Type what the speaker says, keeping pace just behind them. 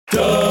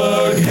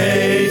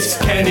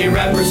any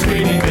rapper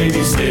screaming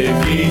baby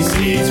sticky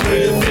seeds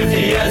with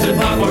 50 as in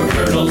popcorn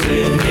kernels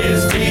in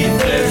his teeth.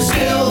 There's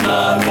still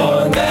not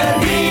one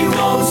that he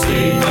won't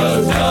see,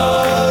 'cause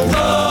Doug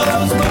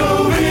loves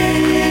movies.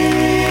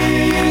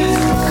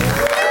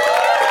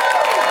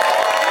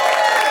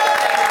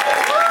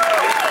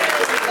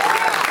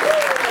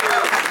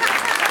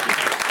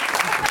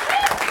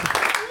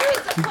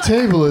 The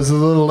table is a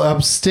little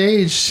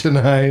upstage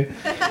tonight,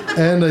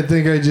 and I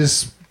think I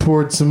just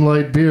poured some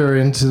light beer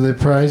into the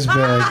prize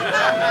bag.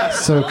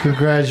 So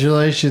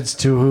congratulations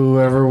to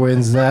whoever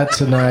wins that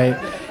tonight.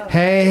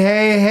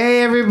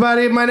 Hey,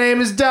 everybody. My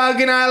name is Doug,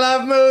 and I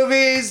love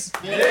movies.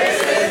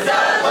 This is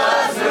Doug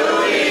Loves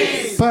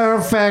Movies.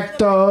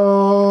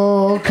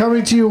 Perfecto.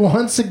 Coming to you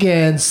once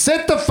again.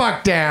 Sit the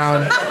fuck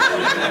down.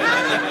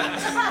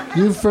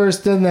 You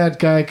first, then that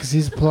guy, because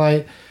he's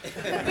polite.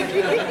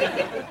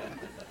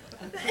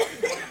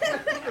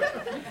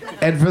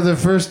 And for the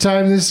first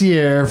time this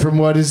year, from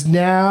what is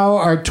now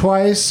our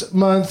twice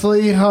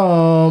monthly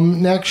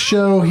home, next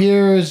show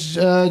here is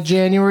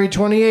January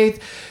 28th,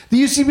 the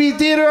UCB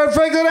Theater on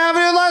Franklin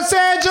Avenue, Los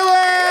Angeles!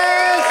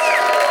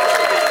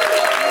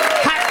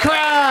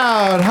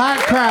 Hot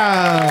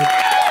crowd.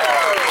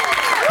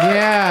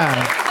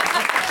 Yeah.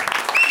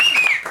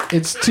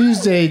 It's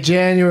Tuesday,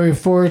 January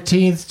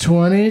 14th,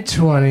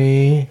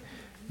 2020.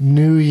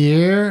 New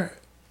year,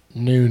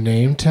 new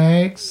name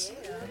tags.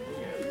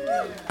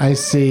 I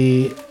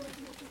see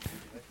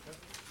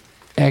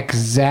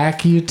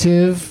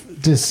executive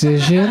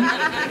decision.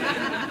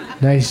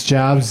 Nice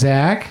job,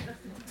 Zach.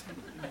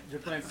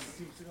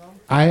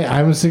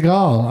 I'm a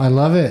Seagal. I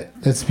love it.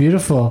 That's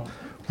beautiful.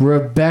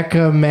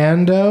 Rebecca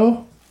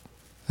Mando.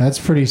 That's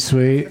pretty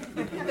sweet.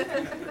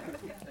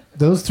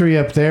 Those three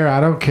up there, I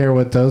don't care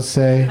what those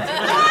say.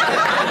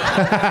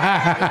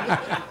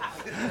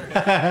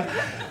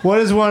 What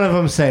does one of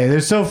them say?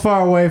 They're so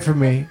far away from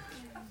me.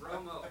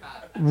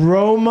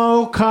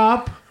 Romo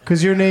Cop,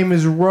 because your name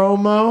is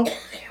Romo.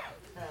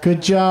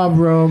 Good job,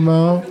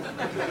 Romo.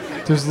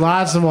 There's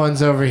lots of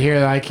ones over here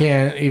that I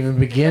can't even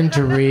begin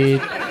to read.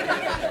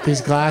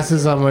 These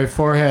glasses on my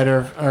forehead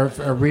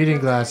are reading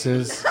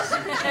glasses,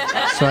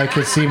 so I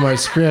can see my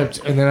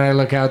script, and then I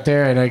look out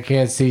there and I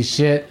can't see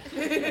shit.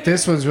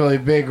 This one's really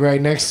big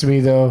right next to me,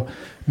 though.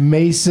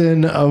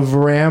 Mason of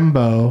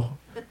Rambo.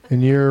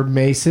 And you're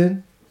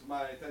Mason?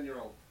 My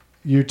 10-year-old.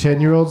 Your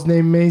 10-year-old's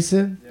named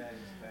Mason?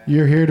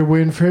 You're here to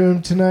win for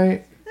him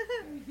tonight?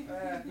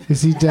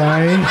 Is he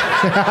dying?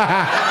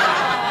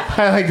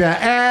 I like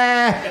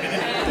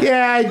that.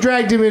 Yeah, I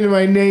dragged him into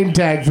my name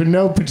tag for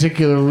no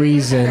particular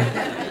reason.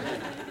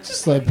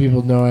 Just let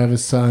people know I have a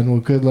son. Well,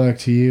 good luck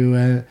to you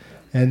and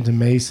to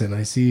Mason.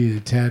 I see you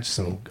attach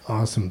some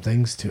awesome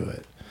things to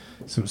it.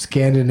 Some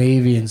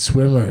Scandinavian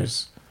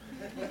swimmers,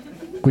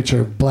 which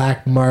are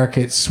black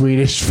market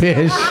Swedish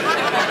fish.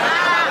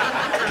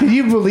 Can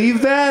you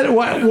believe that?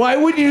 Why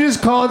would you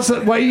just call it?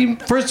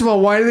 First of all,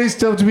 why do they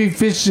still have to be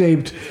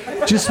fish-shaped?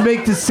 Just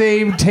make the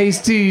same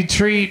tasty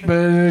treat, but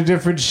in a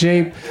different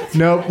shape.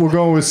 Nope, we're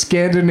going with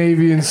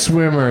Scandinavian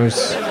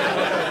swimmers.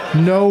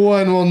 No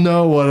one will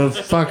know what a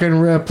fucking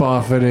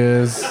ripoff it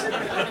is.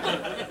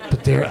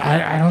 But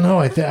I don't know.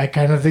 I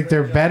kind of think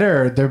they're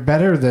better. They're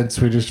better than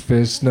Swedish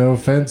fish. No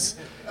offense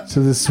to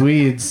the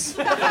Swedes.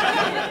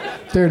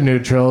 They're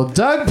neutral.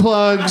 Doug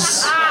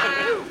plugs.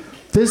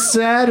 This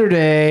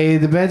Saturday,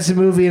 the Benson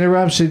Movie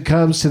Interruption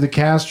comes to the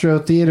Castro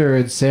Theater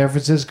in San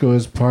Francisco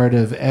as part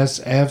of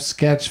SF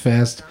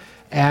Sketchfest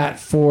at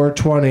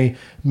 420.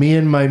 Me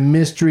and my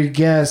mystery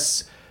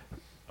guests,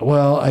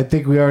 well, I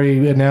think we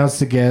already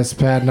announced the guests,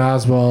 Pat and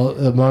Oswald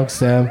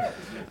amongst them,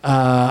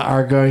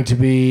 are going to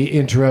be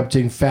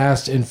interrupting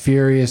Fast and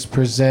Furious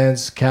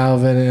Presents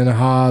Calvin and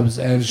Hobbes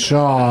and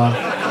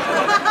Shaw.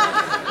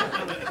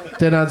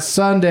 Then on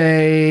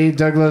Sunday,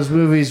 Doug Loves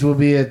Movies will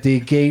be at the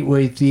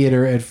Gateway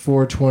Theater at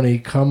 420.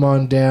 Come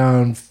on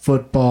down,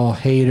 football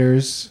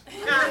haters.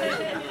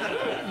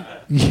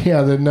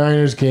 Yeah, the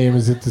Niners game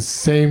is at the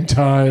same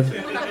time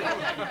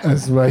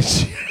as my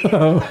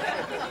show.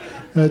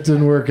 That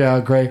didn't work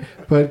out great,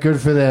 but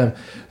good for them.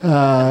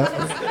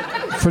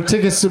 For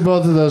tickets to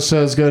both of those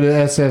shows, go to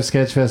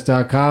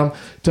sfsketchfest.com.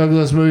 Doug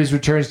Loves Movies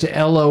returns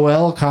to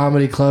LOL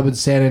Comedy Club in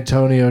San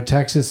Antonio,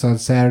 Texas on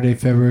Saturday,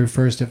 February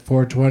 1st at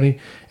 420,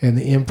 and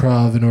the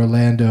Improv in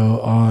Orlando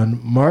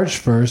on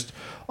March 1st.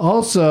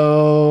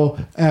 Also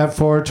at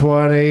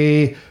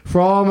 420.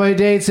 For all my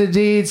dates and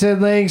deeds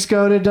and links,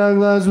 go to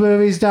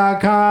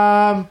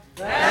douglovesmovies.com.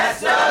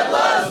 That's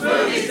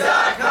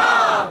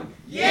douglovesmovies.com.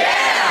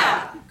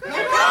 Yeah!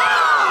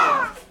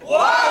 Caw!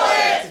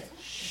 Wallet!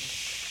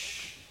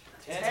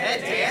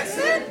 Ted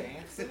Danson?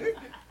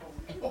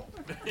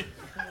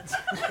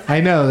 I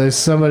know, there's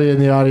somebody in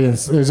the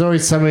audience. There's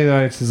always somebody in the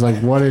audience who's like,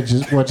 what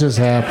just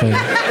happened?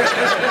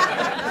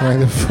 Why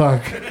the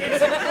fuck?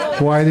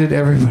 Why did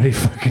everybody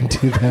fucking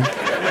do that?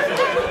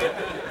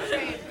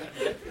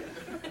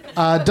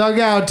 Dug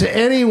out to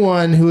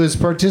anyone who is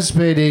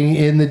participating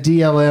in the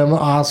DLM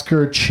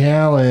Oscar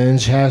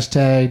Challenge,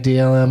 hashtag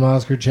DLM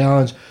Oscar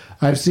Challenge.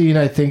 I've seen,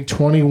 I think,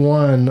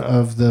 21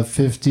 of the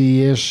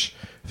 50-ish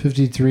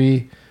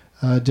 53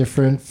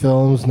 different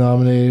films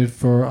nominated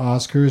for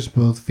Oscars,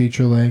 both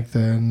feature-length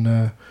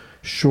and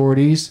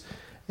shorties.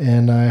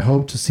 And I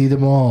hope to see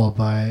them all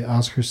by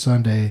Oscar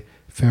Sunday,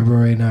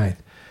 February 9th.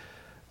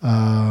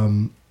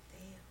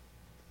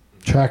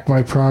 Track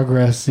my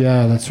progress.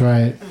 Yeah, that's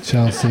right,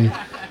 Chelsea.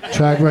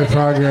 Track my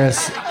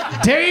progress.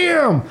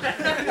 Damn!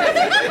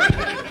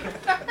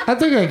 I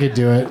think I could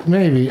do it.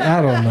 Maybe.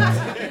 I don't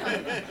know.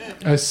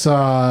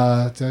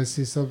 Did I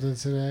see something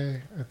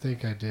today? I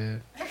think I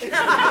did.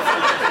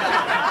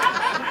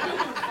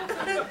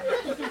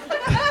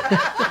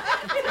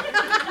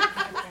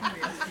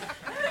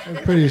 I'm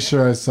pretty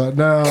sure I saw.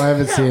 No, I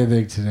haven't seen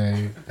anything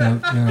today. Now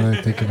that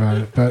I think about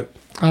it, but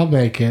I'll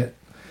make it.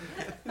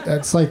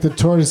 That's like the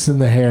tortoise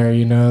and the hare.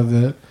 You know,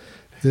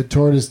 the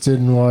tortoise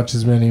didn't watch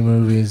as many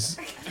movies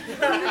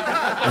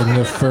in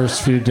the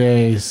first few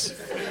days.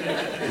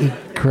 He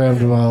crammed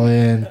them all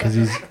in because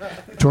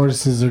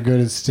tortoises are good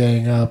at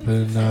staying up,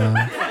 and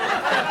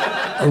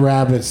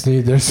rabbits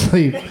need their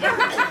sleep.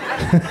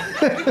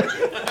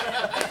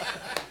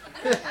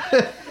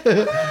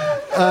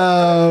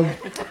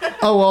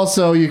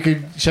 Also, you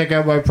can check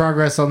out my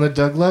progress on the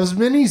Doug Loves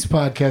Minis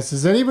podcast.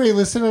 Does anybody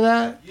listen to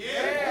that?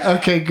 Yeah.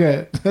 Okay,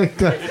 good.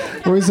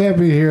 Always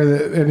happy to hear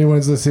that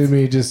anyone's listening to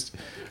me just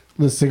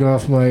listing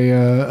off my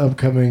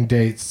upcoming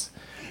dates.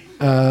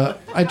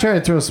 I try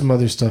to throw some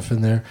other stuff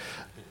in there.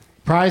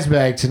 Prize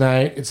bag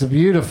tonight. It's a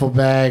beautiful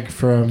bag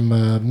from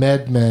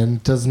MedMen.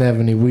 It doesn't have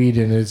any weed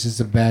in it. It's just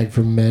a bag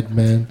from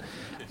MedMen.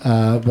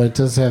 But it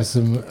does have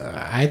some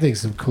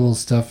cool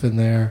stuff in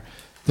there.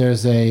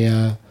 There's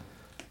a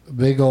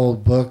big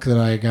old book that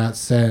I got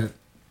sent.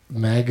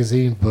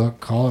 Magazine book.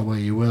 Call it what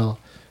you will.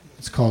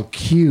 It's called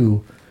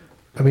Q.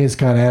 I mean, it's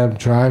got Adam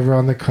Driver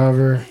on the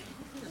cover.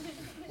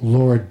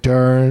 Laura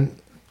Dern.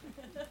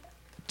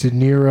 De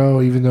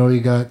Niro, even though he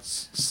got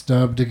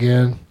snubbed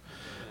again.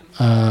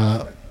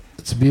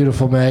 It's a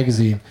beautiful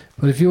magazine.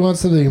 But if you want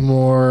something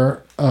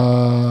more,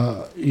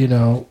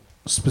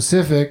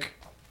 specific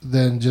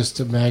than just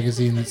a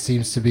magazine that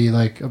seems to be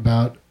like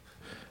about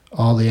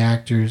all the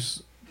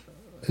actors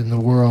in the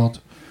world.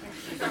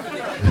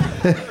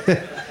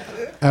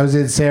 I was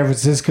in San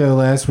Francisco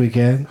last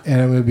weekend,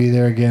 and I'm going to be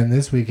there again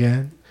this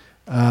weekend.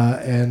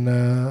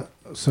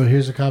 So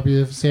here's a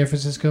copy of San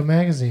Francisco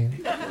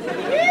Magazine.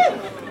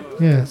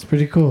 Yeah, it's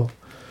pretty cool.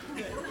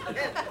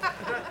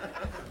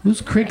 Who's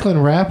crinkling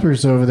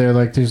wrappers over there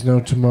like there's no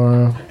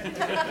tomorrow?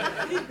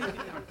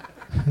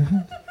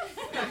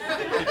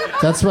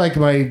 That's like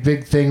my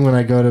big thing when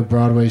I go to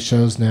Broadway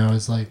shows now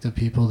is like the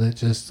people that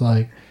just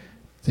like,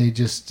 they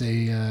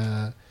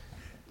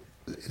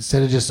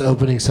instead of just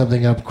opening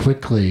something up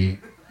quickly,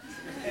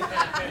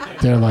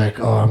 they're like,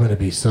 oh, I'm going to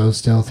be so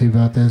stealthy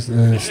about this.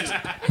 And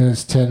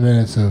it's 10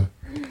 minutes of...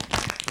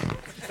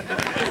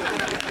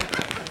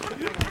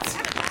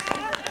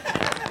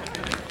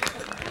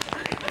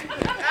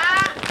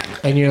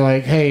 And you're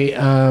like, hey,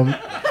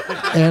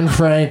 Anne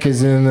Frank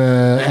is in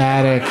the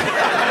attic,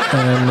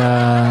 and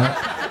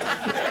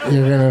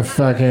you're going to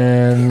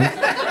fucking...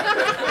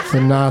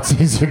 The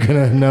Nazis are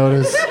going to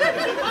notice.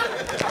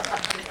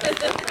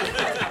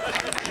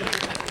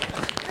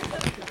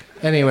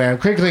 Anyway, I'm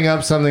crinkling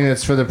up something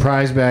that's for the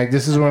prize bag.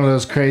 This is one of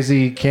those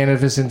crazy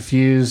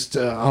cannabis-infused,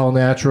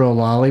 all-natural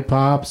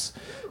lollipops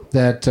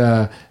that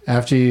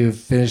after you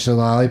finish the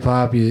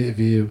lollipop, if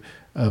you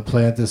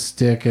plant the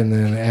stick and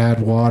then add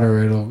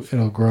water,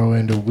 it'll grow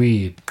into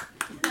weed.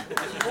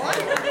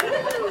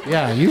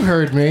 Yeah, you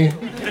heard me.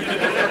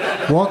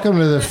 Welcome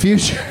to the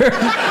future.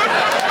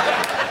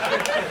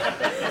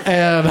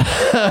 And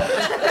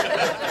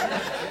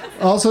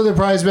also the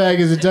prize bag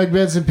is a Doug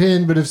Benson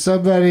pin, but if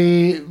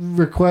somebody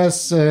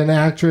requests an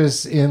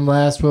actress in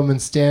Last Woman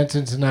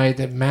Stanton tonight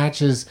that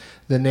matches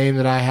the name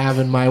that I have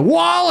in my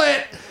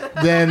wallet,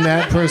 then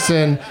that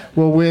person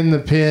will win the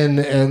pin,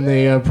 and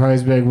the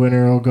prize bag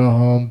winner will go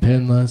home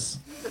pinless.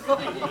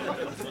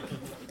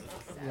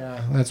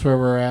 Yeah, that's where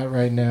we're at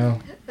right now.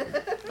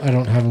 I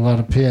don't have a lot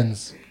of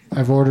pins.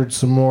 I've ordered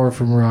some more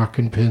from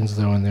Rockin' Pins,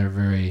 though, and they're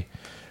very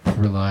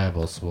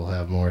reliable, so we'll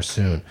have more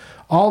soon.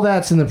 All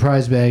that's in the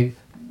prize bag,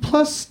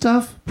 plus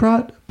stuff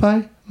brought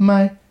by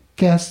my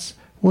guests.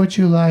 Would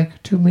you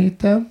like to meet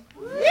them?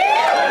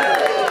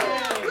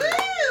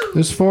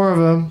 There's 4 of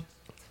them.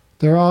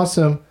 They're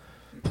awesome.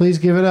 Please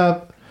give it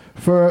up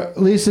for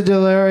Lisa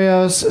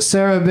DeLarios,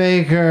 Sarah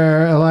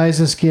Baker,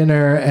 Eliza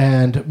Skinner,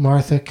 and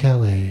Martha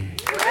Kelly.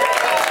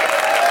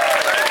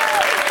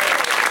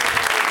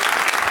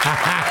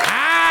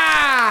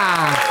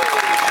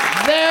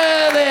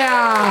 There they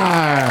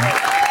are.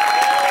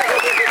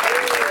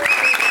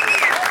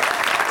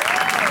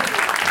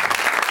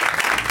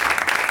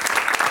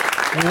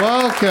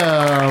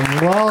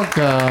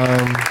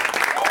 Welcome.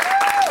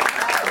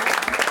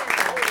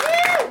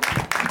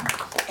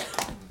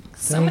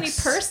 So many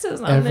purses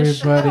on everybody. this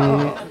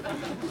show.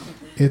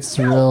 It's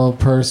the real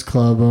purse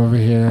club over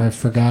here. I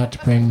forgot to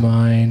bring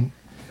mine.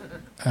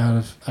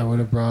 I would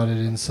have brought it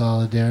in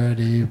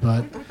solidarity,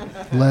 but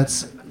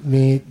let's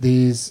meet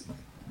these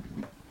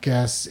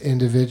guests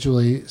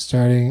individually,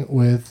 starting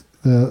with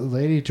the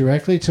lady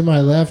directly to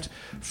my left,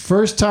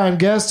 first-time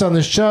guest on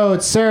the show.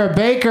 It's Sarah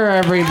Baker,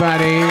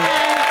 everybody.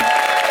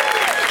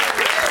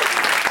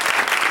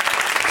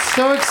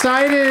 So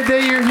excited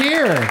that you're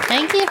here.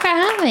 Thank you for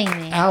having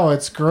me. Oh,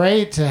 it's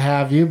great to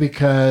have you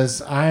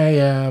because I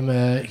am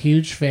a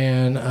huge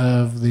fan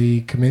of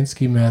the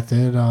Kaminsky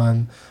Method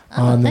on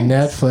the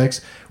thanks.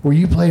 Netflix, where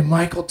you play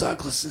Michael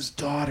Douglas's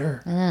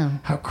daughter. Oh,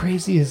 How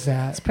crazy is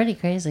that? it's pretty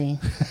crazy.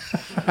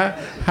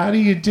 How do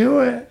you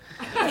do it?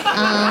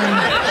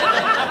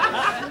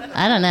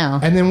 I don't know.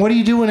 And then what do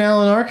you do when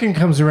Alan Arkin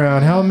comes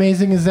around? How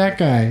amazing is that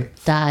guy?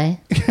 Die.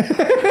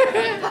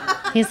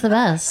 He's the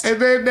best.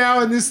 And then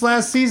now in this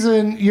last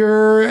season,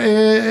 you're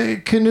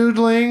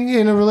canoodling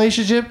in a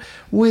relationship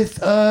with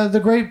the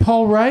great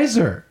Paul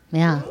Reiser.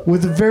 Yeah.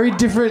 With a very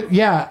different,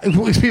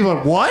 people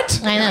are, what?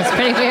 I know, it's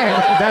pretty weird.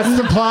 That's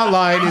the plot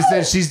line, is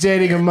that she's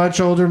dating a much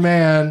older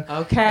man.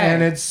 Okay.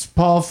 And it's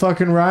Paul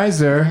fucking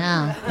Reiser.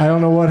 Yeah. I don't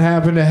know what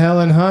happened to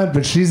Helen Hunt,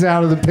 but she's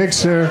out of the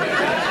picture.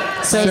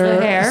 So's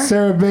the hair.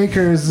 Sarah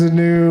Baker is the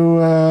new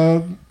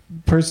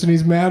person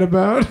he's mad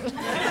about.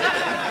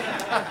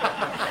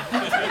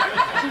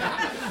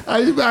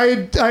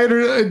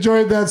 I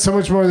enjoyed that so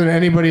much more than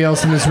anybody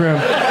else in this room.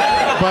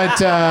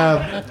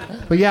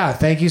 But yeah,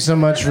 thank you so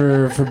much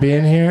for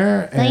being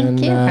here. Thank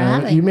you for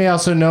having me. You may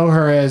also know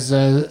her as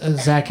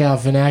Zach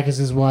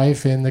Galifianakis'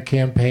 wife in The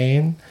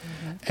Campaign.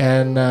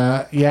 And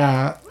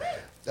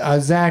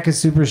Zach is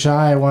super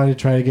shy. I wanted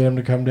to try to get him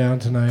to come down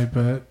tonight,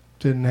 but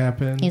didn't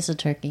happen. He's a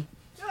turkey.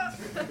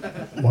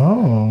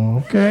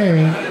 Whoa,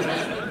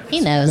 okay. He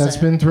knows That's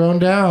it. been thrown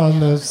down.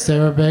 The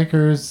Sarah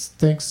Bakers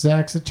thinks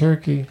Zach's a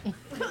turkey.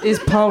 Is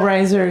Paul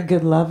Reiser a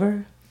good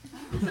lover?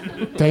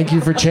 Thank you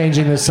for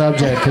changing the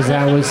subject, because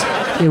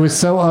it was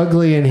so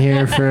ugly in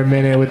here for a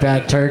minute with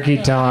that turkey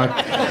talk.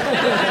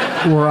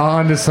 We're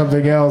on to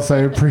something else. I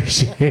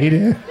appreciate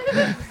it.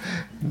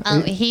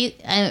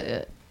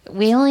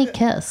 We only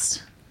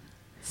kissed.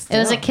 It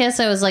was a kiss.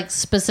 I was like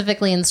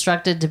specifically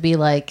instructed to be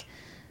like,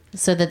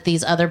 so that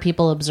these other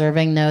people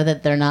observing know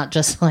that they're not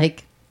just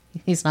like,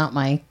 he's not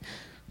my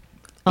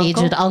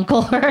aged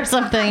uncle or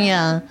something.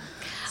 Yeah.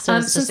 So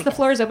it's Since just the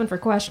floor is open for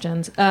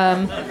questions, do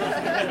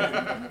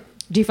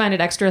you find it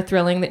extra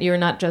thrilling that you're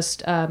not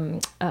just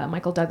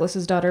Michael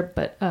Douglas's daughter,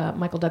 but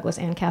Michael Douglas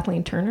and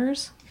Kathleen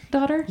Turner's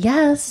daughter?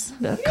 yes.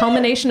 The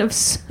culmination of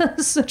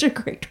such a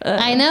great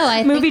I know.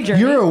 I movie think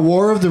journey. You're a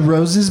War of the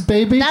Roses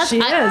baby? that's She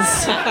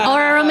is.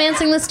 or a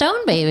Romancing the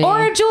Stone baby.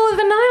 Or a Jewel of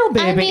the Nile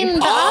baby. I mean,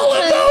 the All of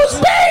options- those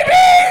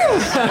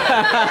babies!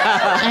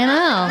 I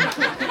know.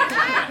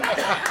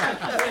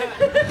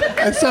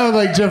 That sounded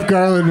like Jeff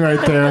Garland right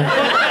there.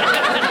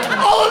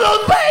 All of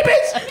those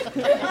babies!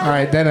 All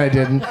right, then I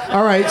didn't.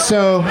 All right,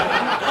 so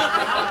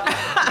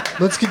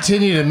let's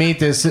continue to meet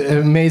this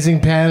amazing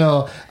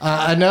panel.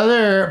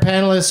 Another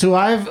panelist who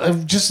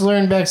I've just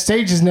learned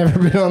backstage has never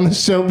been on the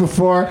show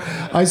before.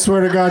 I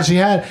swear to God she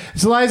had.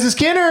 It's Eliza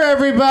Skinner,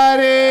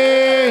 everybody!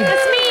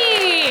 That's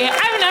me.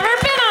 I've never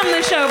been on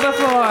the show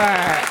before.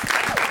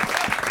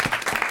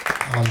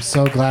 I'm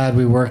so glad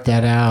we worked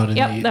that out and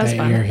Yep, that was that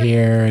fun. you're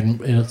here, and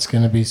it's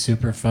going to be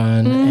super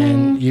fun.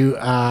 And you,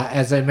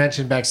 as I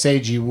mentioned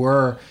backstage, you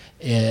were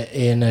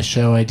in a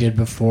show I did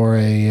before,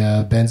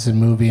 a Benson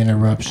movie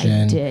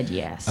interruption. I did,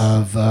 yes.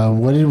 Of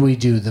what did we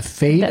do? The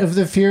Fate of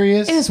the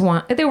Furious. It was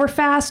one. They were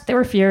fast. They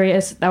were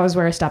furious. That was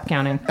where I stopped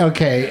counting.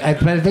 Okay,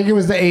 but I think it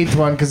was the 8th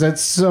one, because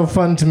that's so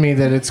fun to me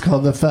that it's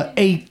called the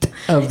 8th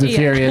of the Yeah.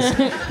 Furious.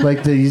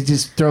 Like you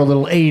just throw a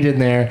little 8 in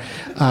there,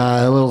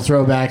 a little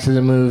throwback to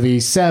the movie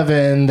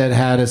 7 that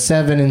had a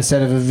 7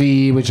 instead of a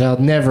V, which I'll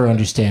never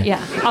understand. Yeah.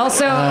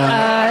 Also,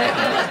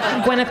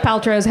 Gwyneth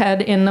Paltrow's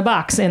head in the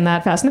box in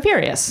that Fast and the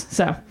Furious.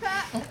 So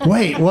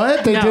Wait,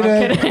 what? They No, did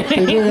I'm a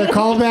kidding. they did a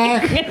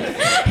callback.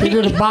 They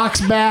did a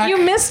box back. you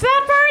missed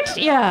that part?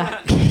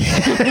 Yeah.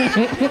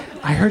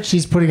 I heard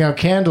she's putting out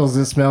candles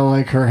that smell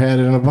like her head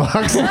in a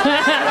box. No,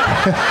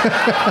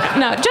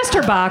 just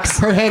her box.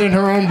 Her head in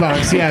her own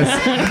box. Yes.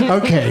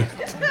 Okay.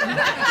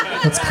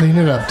 Let's clean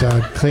it up,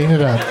 Doug. Clean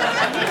it up.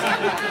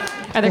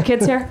 Are there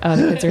kids here? Oh,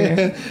 the kids are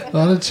here. A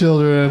lot of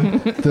children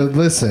that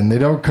listen. They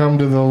don't come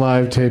to the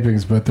live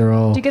tapings, but they're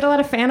all. Do you get a lot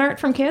of fan art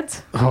from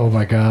kids? Oh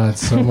my God!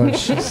 So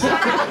much.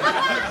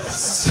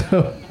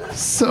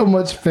 so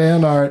much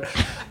fan art.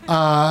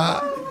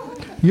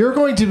 You're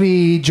going to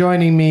be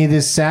joining me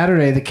this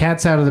Saturday. The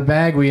cat's out of the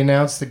bag. We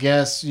announced the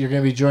guests. You're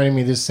going to be joining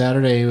me this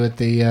Saturday with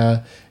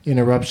the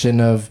interruption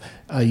of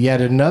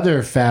yet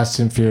another Fast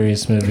and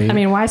Furious movie. I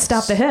mean, why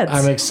stop the hits?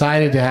 I'm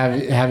excited to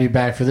have you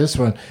back for this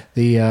one.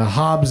 The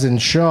Hobbs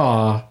and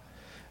Shaw,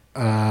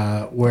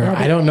 where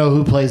I don't know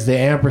who plays the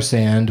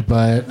ampersand,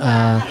 but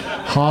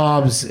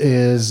Hobbs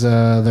is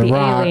the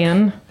Rock.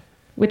 alien.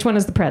 Which one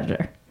is the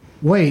predator?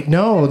 Wait,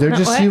 no, they're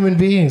just what? human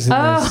beings in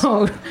this.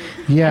 Oh,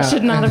 Yeah. I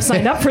should not have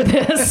signed up for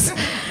this.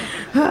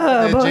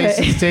 Oh, boy.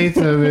 Jason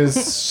Statham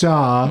is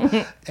Shaw,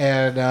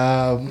 and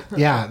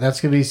yeah, that's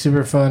gonna be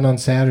super fun on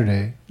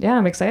Saturday. Yeah,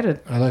 I'm excited.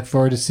 I look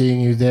forward to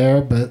seeing you there,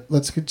 but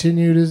let's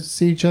continue to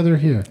see each other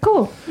here.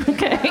 Cool.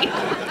 Okay.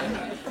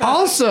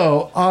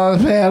 Also on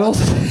the panel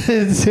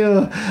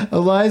to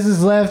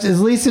Eliza's left is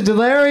Lisa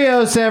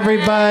DeLarios,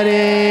 everybody.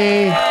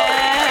 Hey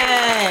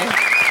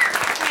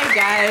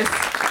guys.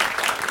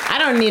 I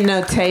don't need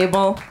no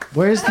table.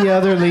 Where's the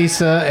other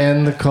Lisa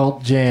and the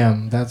cult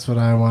jam? That's what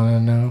I want to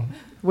know.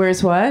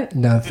 Where's what?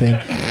 Nothing.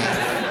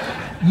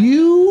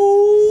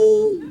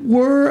 You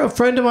were a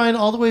friend of mine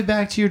all the way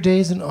back to your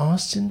days in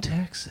Austin,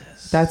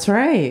 Texas. That's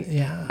right.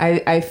 Yeah.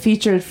 I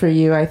featured for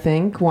you, I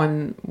think,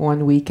 one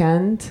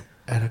weekend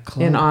At a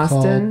club in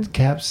Austin. called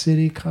Cap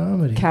City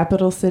Comedy.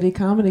 Capital City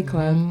Comedy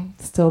Club. Mhm.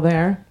 Still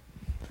there.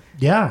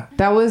 Yeah.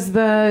 That was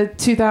the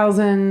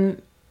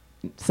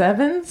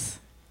 2007s,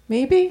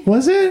 maybe?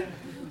 Was it?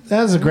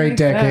 That was a great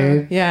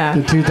decade. Yeah.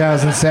 The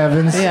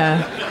 2007s.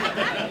 Yeah.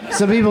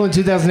 Some people in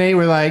 2008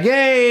 were like,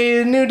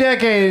 "Hey, new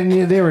decade,"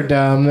 and they were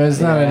dumb. There's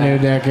not a new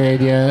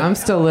decade yet. I'm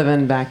still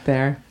living back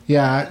there.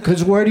 Yeah,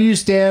 because where do you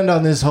stand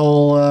on this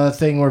whole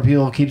thing where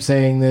people keep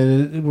saying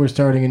that we're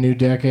starting a new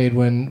decade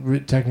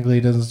when technically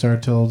it doesn't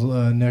start till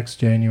next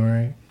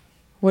January?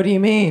 What do you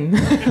mean?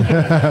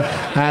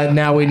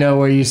 Now we know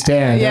where you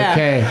stand. Yeah.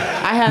 Okay,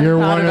 I hadn't you're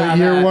thought one about of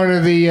you're that. one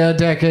of the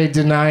decade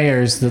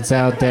deniers that's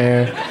out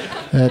there.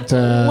 That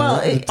Well,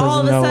 that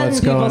all of doesn't a know sudden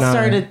what's people going on.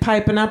 started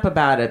piping up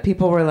about it.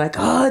 People were like,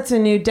 "Oh, it's a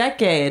new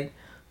decade,"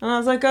 and I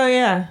was like, "Oh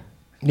yeah."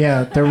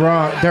 Yeah, they're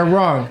wrong. They're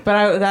wrong.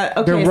 But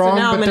okay, They're so wrong,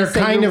 now I'm but gonna they're say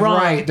kind you're of wrong.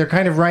 right. They're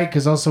kind of right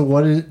because also,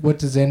 what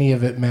does any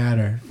of it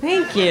matter?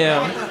 Thank you. Who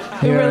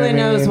You know what really I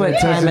knows mean? what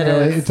time it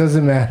doesn't is? It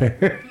doesn't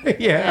matter.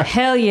 Yeah.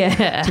 Hell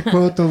yeah.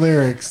 Quote the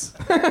lyrics.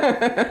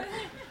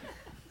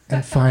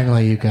 And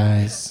finally, you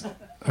guys,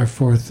 our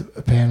fourth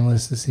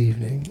panelist this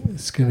evening.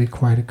 It's going to be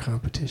quite a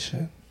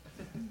competition.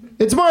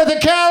 It's Martha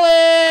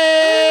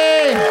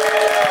Kelly!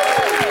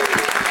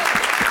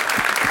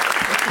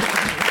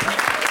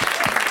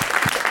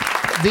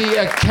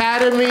 The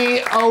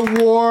Academy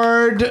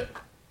Award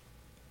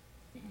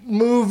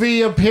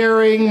movie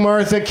appearing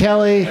Martha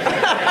Kelly,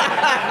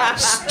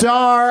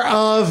 star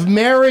of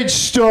Marriage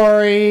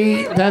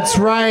Story. That's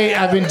right.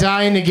 I've been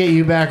dying to get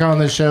you back on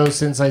the show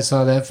since I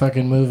saw that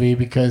fucking movie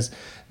because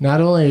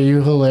not only are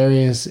you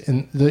hilarious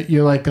and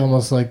you're like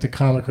almost like the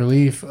comic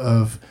relief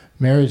of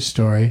Marriage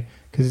Story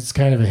because it's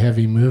kind of a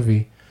heavy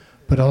movie,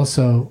 but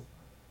also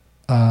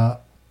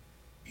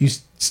you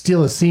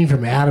steal a scene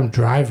from Adam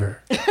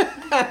Driver.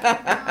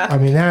 I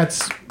mean,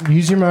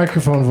 use your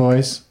microphone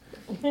voice.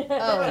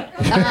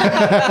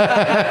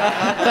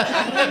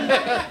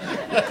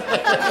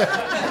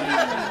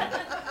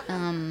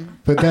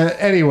 But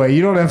anyway,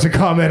 you don't have to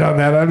comment on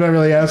that. I'm not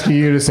really asking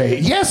you to say,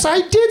 yes,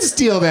 I did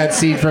steal that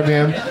seat from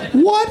him.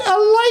 What a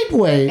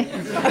lightweight.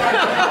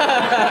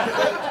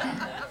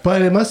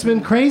 But it must have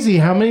been crazy.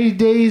 How many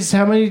days,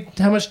 how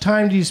much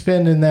time do you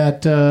spend in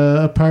that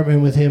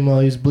apartment with him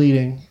while he's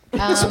bleeding?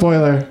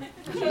 Spoiler.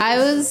 I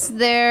was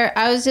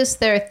just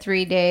there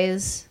 3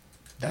 days.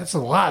 That's a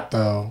lot,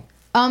 though.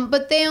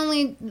 But they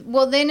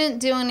didn't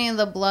do any of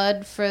the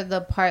blood for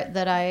the part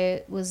that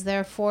I was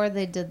there for.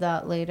 They did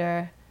that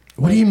later.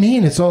 What do you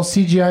mean? It's all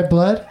CGI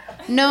blood?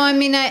 No, I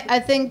mean,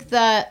 I think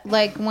that,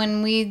 like,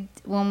 when we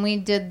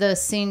did the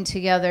scene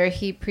together,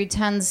 he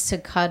pretends to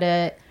cut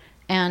it,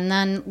 and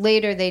then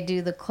later they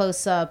do the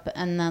close-up,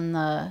 and then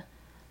the,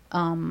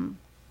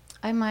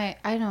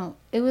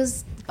 it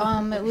was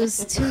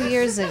 2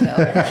 years ago.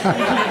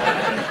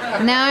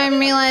 Now I'm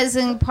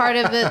realizing part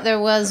of it, there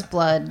was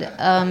blood,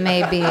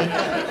 maybe.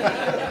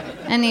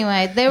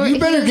 Anyway, You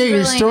better get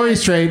your story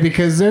straight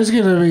because there's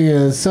going to be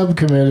a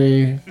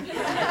subcommittee.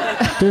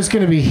 There's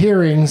going to be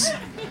hearings.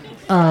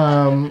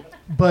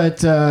 But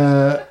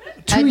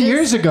 2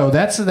 years ago,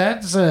 that's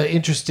an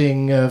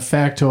interesting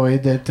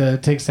factoid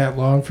that takes that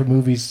long for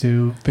movies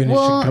to finish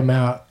and come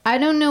out. I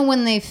don't know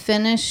when they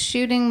finished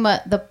shooting,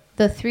 but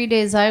the 3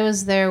 days I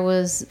was there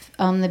was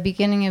the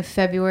beginning of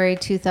February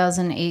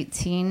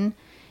 2018.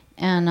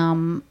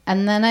 And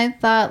then I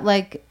thought,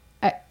 like,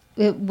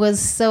 it was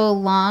so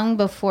long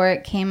before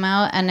it came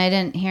out, and I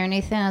didn't hear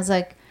anything. I was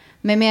like,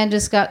 maybe I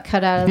just got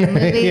cut out of the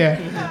movie.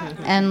 Yeah.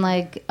 And,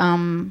 like,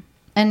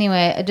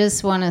 anyway, I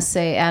just want to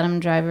say Adam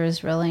Driver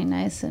is really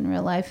nice in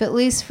real life. At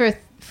least for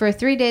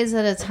 3 days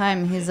at a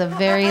time, he's a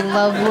very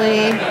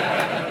lovely,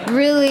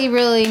 really,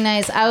 really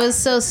nice. I was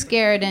so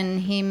scared, and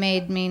he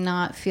made me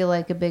not feel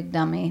like a big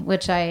dummy,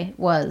 which I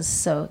was.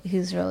 So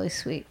he's really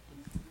sweet.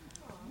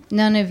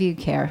 None of you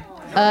care.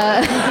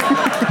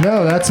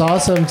 No, that's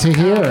awesome to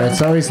hear.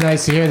 It's always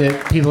nice to hear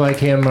that people like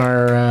him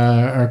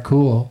are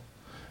cool.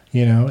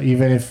 You know,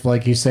 even if,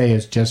 like you say,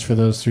 it's just for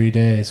those 3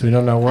 days. We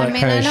don't know what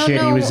kind of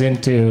shit he was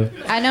into.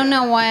 I don't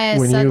know why I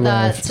when said you that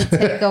left. to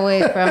take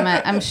away from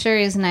it. I'm sure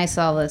he's nice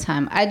all the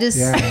time. I just...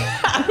 Yeah.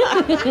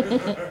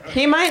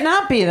 He might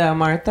not be though,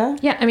 Martha.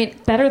 Yeah, I mean,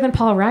 better than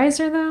Paul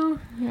Reiser, though?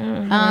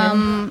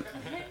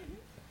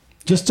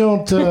 Just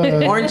don't.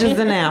 Oranges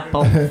and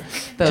apple.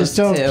 Just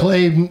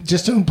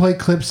don't play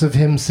clips of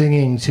him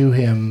singing to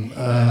him. That's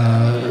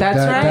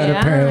right.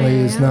 That apparently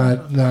is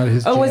not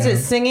his. Oh, was jam. it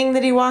singing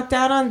that he walked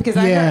out on? Because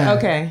Yeah.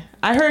 okay.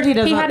 I heard he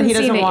doesn't. hadn't He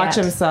seen doesn't it watch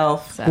yet.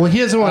 himself. So- Well, he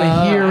doesn't want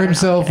to hear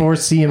himself or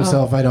see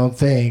himself, I don't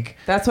think.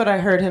 That's what I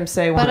heard him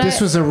say. But When This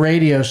was a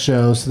radio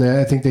show, so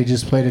I think they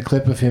just played a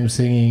clip of him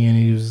singing, and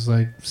he was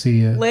like,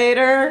 "See ya."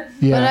 later.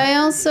 Yeah. But I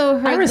also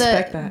heard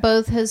respect that that.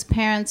 both his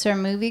parents are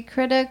movie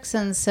critics,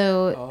 and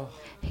so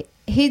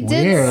he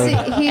did Weird.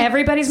 see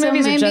Everybody's so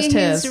movies are maybe just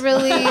he's his.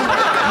 really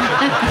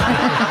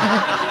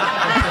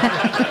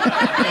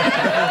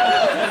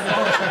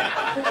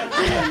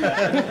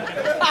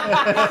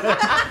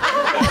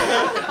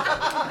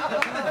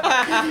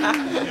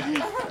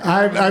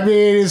I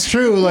mean, it's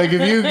true. Like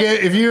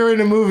if you're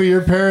in a movie,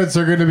 your parents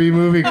are going to be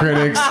movie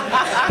critics.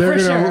 They're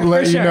going to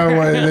let you know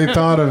what they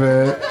thought of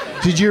it.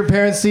 Did your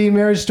parents see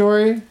Marriage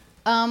Story?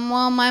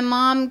 well, my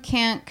mom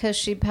can't because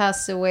she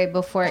passed away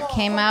before it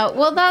came out.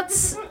 Well,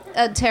 that's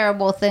a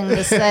terrible thing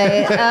to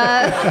say.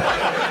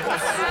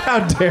 How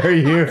dare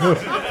you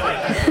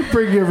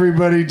bring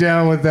everybody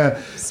down with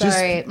that?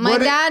 Sorry, my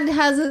dad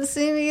hasn't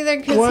seen it either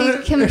because What-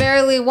 he can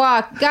barely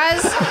walk,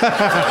 guys.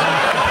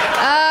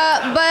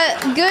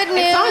 But good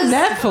news. On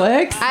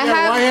Netflix. I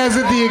Why have.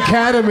 hasn't the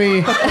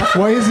Academy?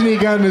 Why hasn't he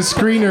gotten a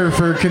screener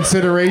for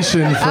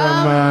consideration from?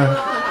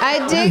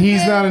 I did.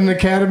 He's not an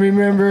Academy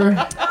member.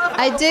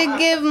 I did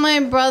give my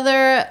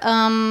brother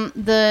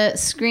the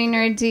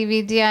screener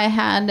DVD I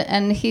had,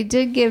 and he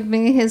did give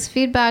me his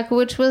feedback,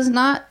 which was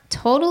not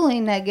totally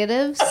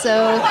negative.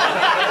 So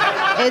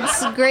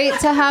it's great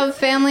to have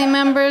family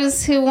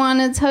members who want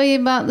to tell you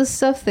about the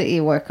stuff that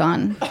you work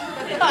on.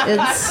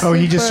 It's Oh,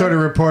 he just super- sort of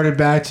reported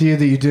back to you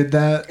that you did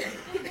that.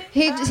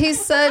 He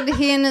said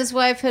he and his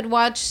wife had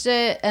watched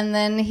it, and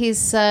then he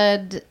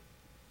said,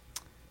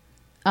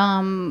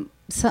 so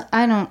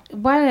I don't.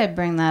 Why did I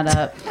bring that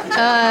up?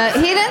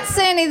 He didn't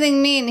say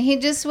anything mean. He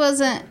just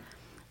wasn't.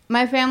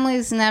 My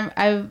family's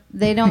never.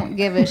 They don't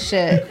give a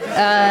shit.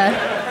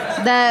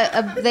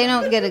 They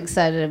don't get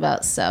excited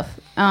about stuff.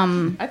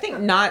 I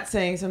think not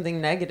saying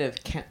something negative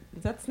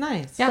that's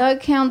nice.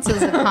 That counts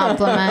as a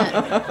compliment.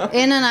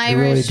 In an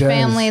really Irish does.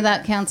 family,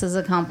 that counts as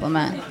a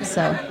compliment.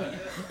 So.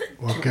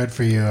 Well, good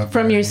for you. I'm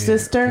From your very-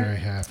 sister. very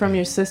happy. From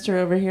your sister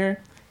over here.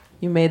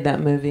 You made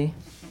that movie.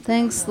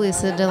 Thanks,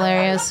 Lisa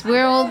DeLarios.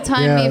 We're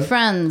old-timey Yeah.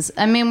 friends.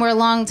 I mean, we're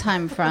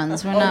long-time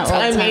friends. We're not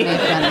old-timey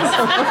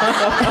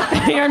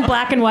friends. You're in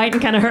black and white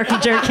and kind of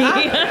herky-jerky.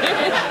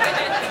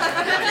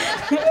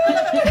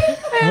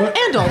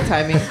 And old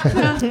timey.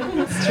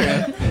 That's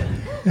true.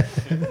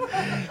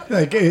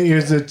 Like,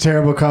 here's a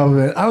terrible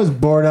compliment. I was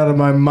bored out of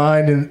my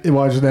mind and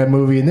watching that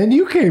movie, and then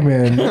you came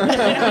in.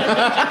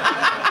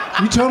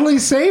 You totally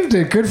saved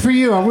it. Good for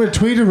you. I'm going to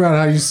tweet about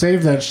how you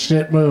saved that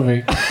shit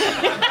movie.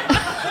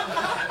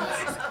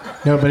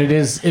 No, but it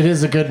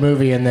is a good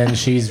movie, and then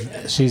she's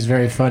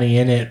very funny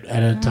in it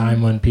at a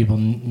time when people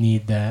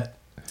need that.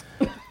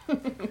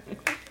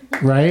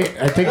 Right?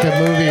 I think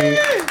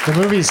the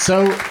movie's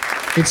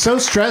it's so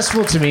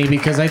stressful to me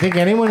because I think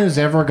anyone who's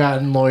ever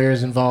gotten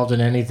lawyers involved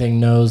in anything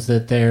knows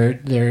that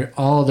they're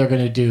all they're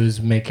going to do is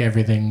make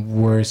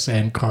everything worse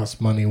and cost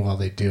money while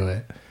they do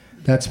it.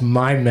 That's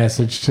my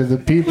message to the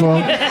people.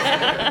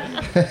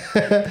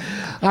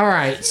 All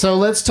right, so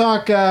let's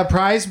talk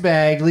prize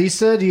bag.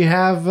 Lisa, do you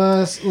have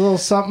a little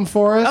something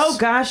for us? Oh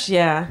gosh,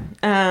 yeah.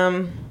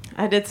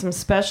 I did some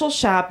special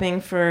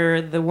shopping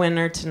for the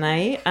winner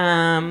tonight.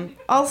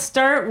 I'll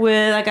start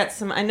with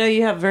I know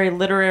you have a very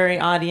literary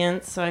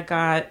audience, so I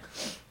got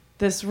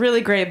this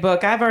really great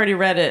book. I've already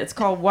read it. It's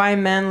called Why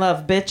Men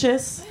Love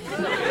Bitches.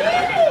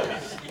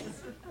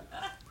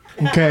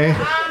 Okay.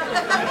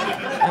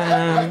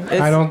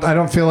 It's I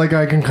don't feel like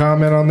I can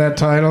comment on that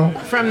title.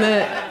 from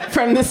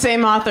the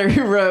same author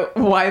who wrote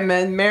Why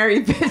Men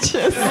Marry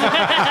Bitches.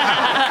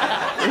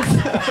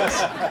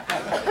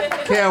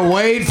 Can't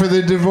wait for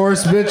the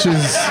Divorced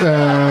Bitches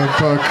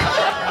book.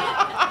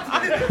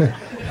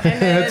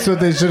 That's what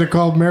they should have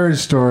called Marriage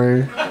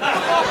Story.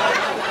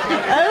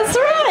 That's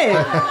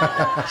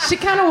right. She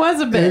kind of was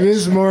a bitch. It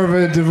is more of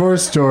a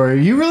divorce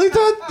story. You really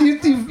thought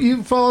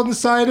you fall on the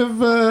side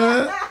of...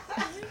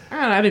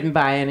 I didn't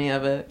buy any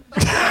of it.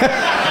 It's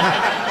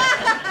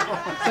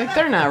like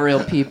they're not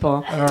real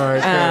people. All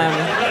right.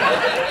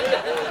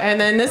 And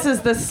then this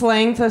is the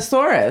slang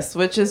thesaurus,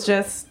 which is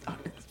just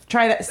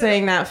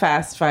saying that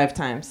fast 5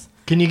 times.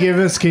 Can you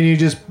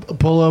just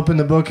pull open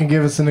the book and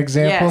give us an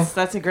example? Yes,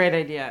 that's a great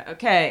idea.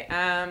 Okay.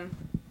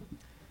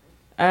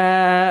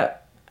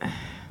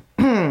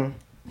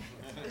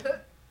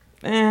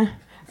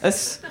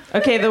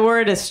 Okay, the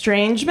word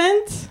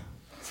estrangement.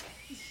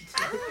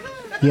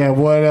 Yeah,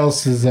 what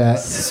else is that?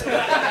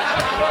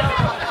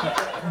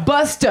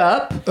 Bust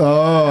up.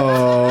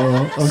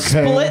 Oh,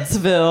 okay.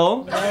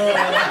 Splitsville.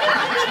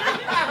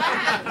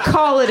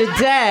 Call it a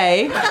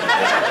day.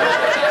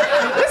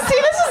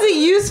 See, this is a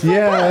useful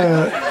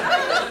book.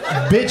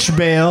 Yeah. Bitch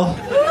bail.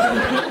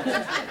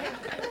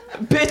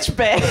 Bitch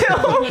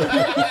bail.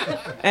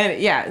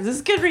 And yeah, this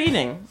is good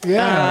reading.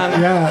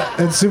 Yeah,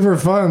 it's super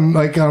fun,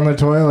 like on the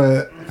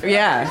toilet.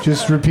 Yeah.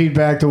 Just repeat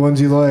back the ones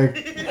you like.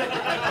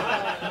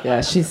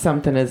 Yeah, she's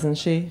something, isn't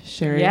she?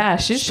 Sherry. Yeah,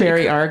 she's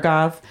Sherry pretty cool.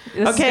 Argov.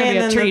 This is gonna be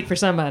a treat for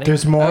somebody.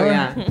 There's more? Oh,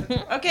 yeah.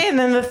 Okay, and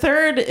then the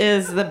third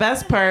is the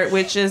best part,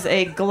 which is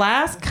a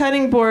glass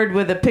cutting board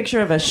with a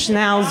picture of a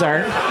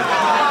schnauzer.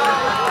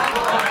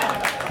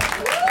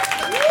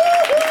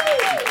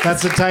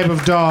 That's a type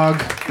of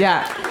dog.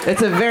 Yeah,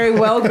 it's a very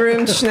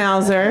well-groomed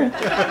schnauzer.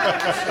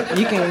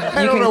 You can.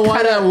 I don't know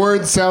why that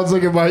word sounds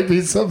like it might be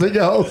something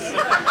else.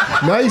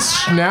 Nice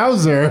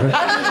schnauzer.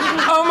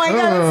 Oh my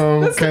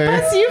God, that's the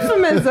best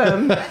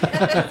euphemism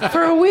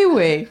for a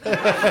wee-wee.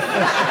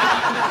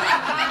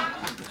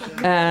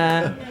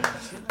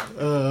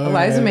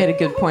 Eliza made a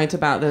good point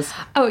about this.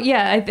 Oh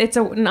yeah, it's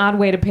an odd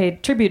way to pay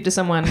tribute to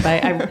someone,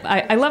 but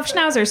I love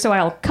schnauzers, so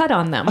I'll cut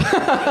on them.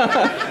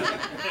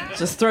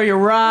 Just throw your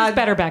rod. It's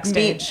better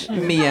backstage.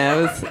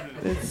 Mia,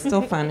 it's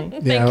still funny.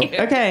 Thank you.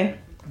 Okay.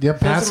 Yeah,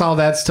 pass all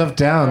that stuff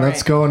down. All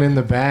That's right. going in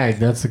the bag.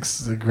 That's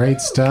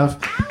great stuff.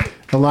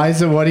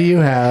 Eliza, what do you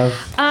have?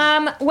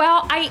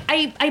 Well,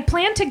 I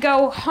planned to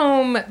go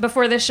home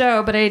before the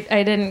show, but I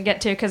didn't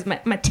get to because my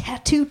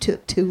tattoo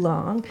took too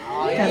long.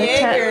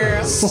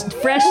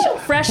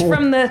 Fresh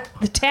from the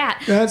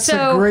tat. That's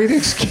a great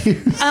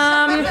excuse. So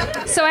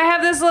I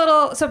have this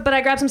little. But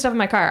I grabbed some stuff in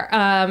my car,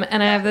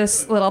 and I have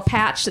this little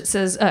patch that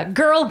says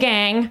 "Girl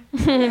Gang."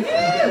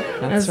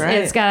 That's right.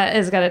 It's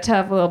got a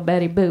tough little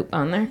Betty Boop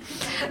on there,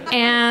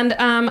 and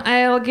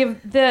I'll give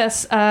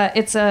this.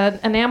 It's an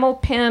enamel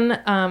pin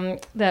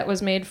that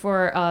was made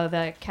for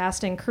the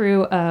cast and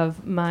crew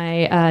of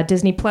my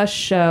Disney Plus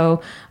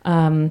show,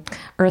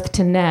 Earth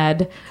to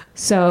Ned.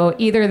 So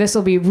either this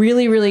will be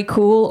really, really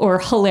cool or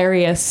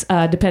hilarious,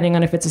 depending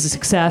on if it's a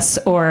success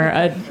or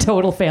a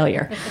total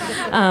failure.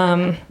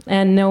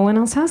 And no one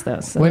else has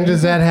those. So. When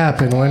does that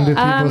happen? When do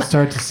people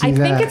start to see I that?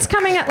 think it's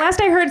coming at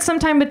last I heard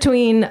sometime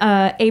between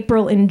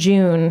April and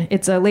June.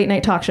 It's a late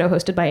night talk show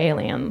hosted by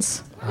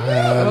aliens.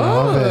 I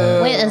love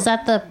it. Wait, is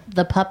that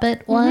the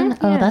puppet one?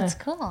 Oh, yeah. that's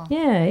cool.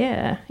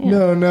 Yeah.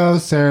 No,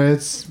 Sarah,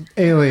 it's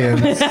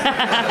aliens.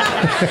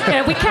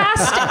 Yeah, we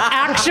cast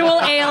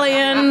actual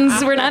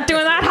aliens. We're not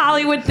doing that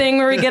Hollywood thing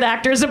where we get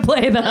actors to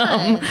play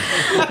them.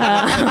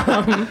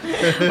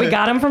 We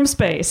got them from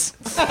space.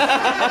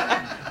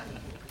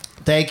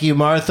 Thank you,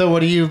 Martha. What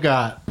do you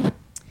got?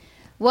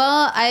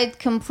 Well, I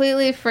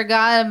completely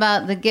forgot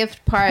about the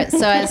gift part,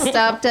 so I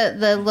stopped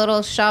at the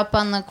little shop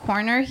on the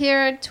corner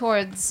here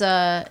towards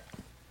that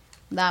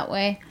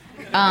way.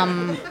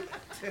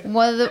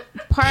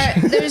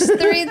 There's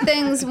three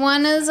things.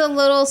 One is a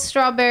little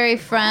strawberry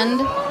friend.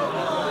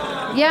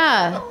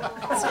 Yeah,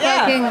 it's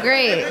fucking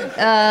great.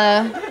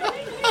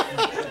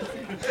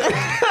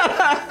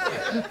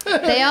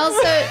 They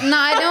also, no,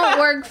 I don't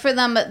work for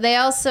them, but they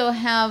also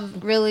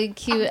have really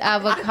cute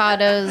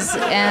avocados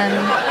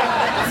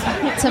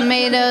and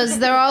tomatoes.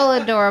 They're all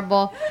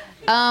adorable.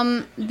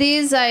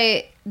 These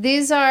are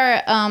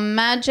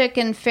magic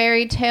and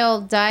fairy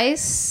tale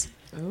dice.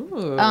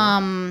 Ooh.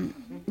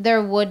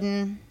 They're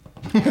wooden.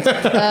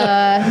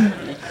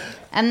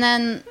 And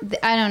then,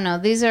 I don't know,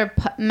 these are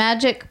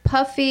magic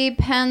puffy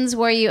pens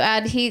where you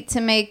add heat to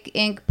make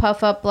ink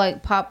puff up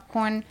like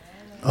popcorn.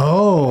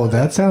 Oh,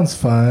 that sounds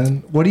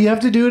fun. What do you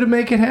have to do to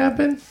make it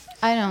happen?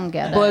 I don't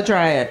get Blow it.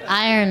 dry it.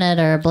 Iron it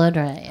or blow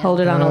dry it. Hold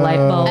it on a light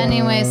bulb.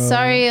 Anyway,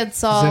 sorry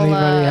it's all... Does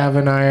anybody have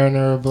an iron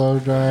or a blow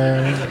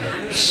dryer?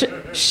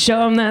 Show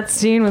them that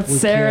scene with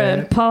Sarah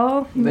can't. and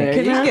Paul. There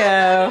you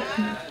go.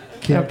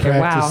 Can't Okay,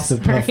 practice wow.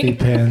 the puffy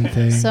pen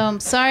thing. So I'm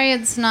sorry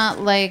it's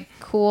not like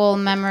cool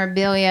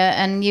memorabilia,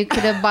 and you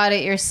could have bought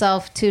it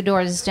yourself 2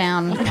 doors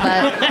down,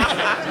 but...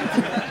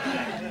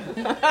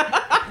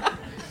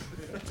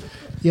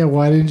 Yeah,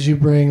 why didn't you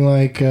bring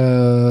like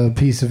a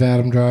piece of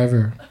Adam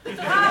Driver?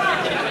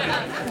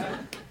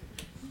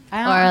 Or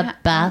a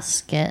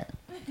basket.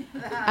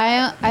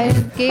 I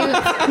gave...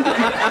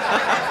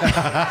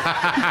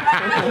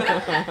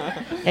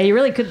 Yeah, you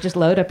really could just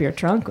load up your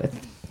trunk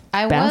with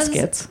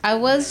baskets. I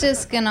was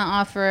just gonna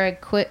offer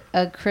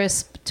a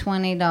crisp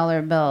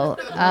 $20 bill,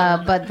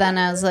 but then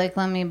I was like,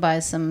 let me buy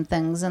some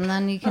things, and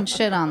then you can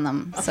shit on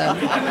them. So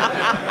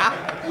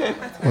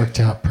Worked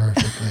out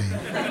perfectly.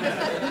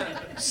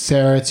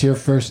 Sarah, it's your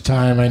first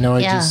time. I know I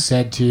Yeah. just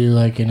said to you,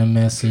 like in a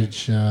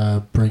message,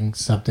 bring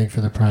something for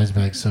the prize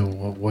bag. So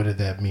what did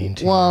that mean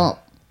to you? Well,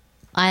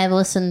 I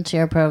listened to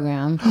your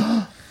program.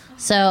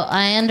 So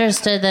I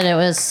understood that it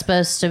was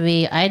supposed to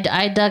be...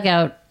 I dug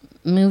out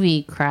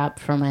movie crap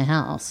from my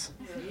house.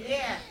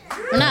 Yeah.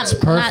 That's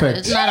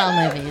perfect. Not all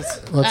movies.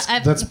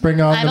 Let's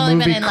bring on I've the only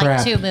movie been in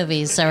crap. like 2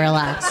 movies, so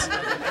relax.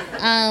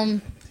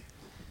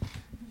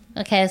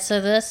 Okay,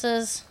 so this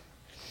is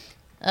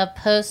a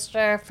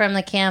poster from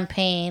the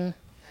campaign.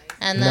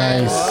 And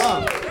then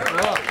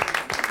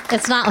Nice.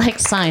 it's not like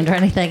signed or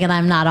anything, and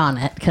I'm not on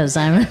it because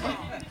I'm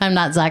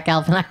not Zach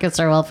Galifianakis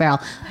or Will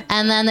Ferrell.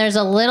 And then there's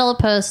a little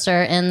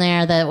poster in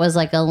there that was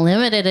like a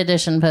limited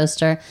edition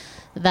poster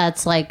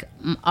that's like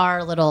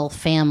our little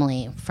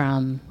family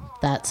from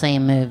that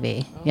same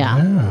movie. Yeah.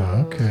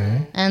 Oh,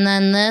 okay. And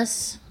then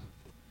this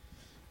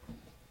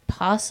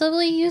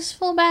possibly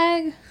useful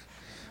bag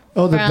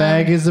Oh, the From-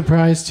 bag is the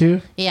prize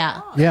too?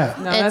 Yeah. Yeah.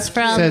 No, It's that's It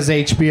from says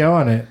HBO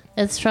on it.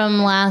 it's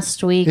from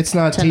last week. It's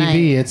not tonight.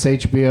 TV, it's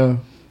HBO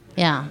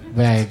Yeah.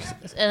 bag.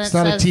 And It's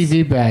not a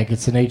TV bag,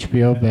 it's an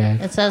HBO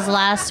bag. It says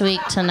last week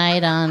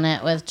tonight on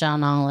it with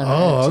John Oliver.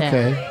 Oh, too.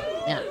 okay.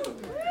 Yeah.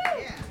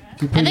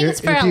 If you put I think it's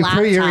for if a you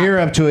put your laptop. ear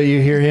up to it,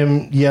 you hear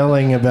him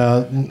yelling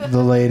about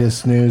the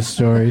latest news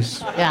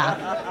stories.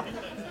 Yeah.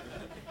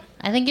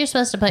 I think you're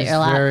supposed to put He's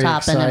your very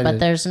laptop in it, excited. but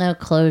there's no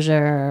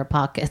closure or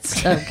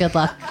pockets, so good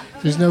luck.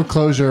 There's no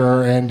closure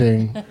or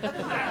ending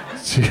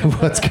to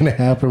what's going to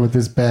happen with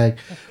this bag.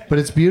 But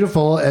it's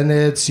beautiful, and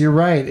you're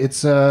right.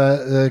 It's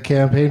the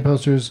campaign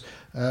posters,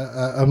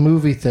 a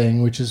movie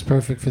thing, which is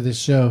perfect for this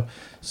show.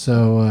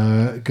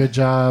 So good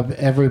job,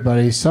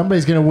 everybody.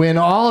 Somebody's going to win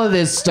all of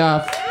this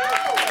stuff.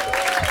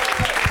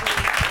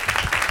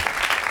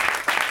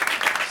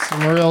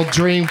 Some real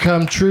dream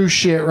come true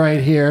shit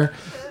right here.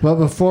 But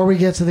before we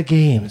get to the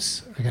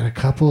games, I got a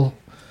couple,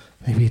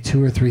 maybe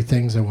 2 or 3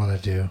 things I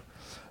want to do.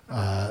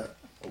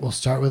 We'll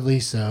start with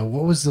Lisa.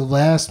 What was the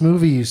last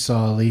movie you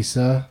saw,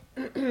 Lisa?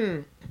 Yeah.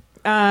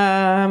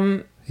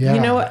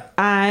 You know what?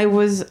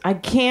 I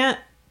can't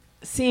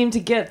seem to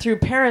get through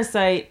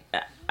Parasite.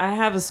 I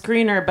have a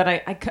screener, but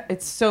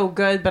it's so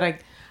good, but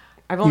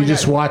I've only You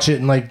just watch it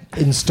in like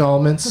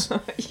installments?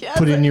 Yes.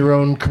 Put in your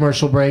own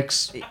commercial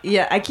breaks?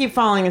 Yeah, I keep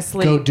falling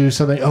asleep. Go do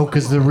something? Oh,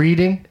 because the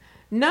reading?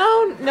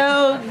 No,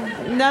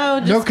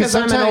 just because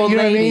I'm an sometimes, old you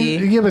know lady. what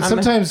I mean? Yeah, but I'm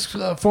sometimes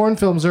foreign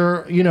films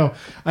are,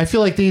 I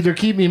feel like they either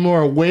keep me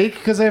more awake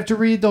because I have to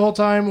read the whole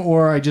time,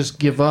 or I just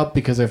give up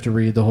because I have to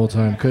read the whole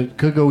time. Could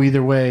go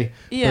either way.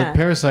 Yeah. But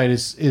Parasite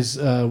is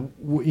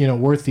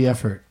worth the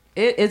effort.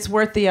 It's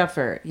worth the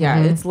effort. Yeah,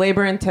 Mm-hmm. it's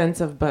labor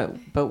intensive, but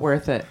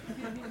worth it.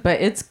 But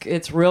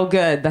it's real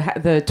good.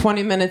 The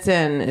 20 minutes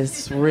in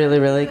is really,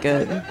 really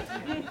good.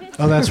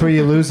 Oh, that's where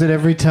you lose it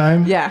every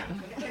time? Yeah.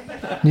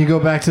 You go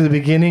back to the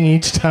beginning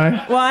each time?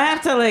 Well, I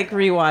have to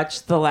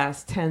rewatch the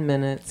last 10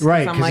 minutes.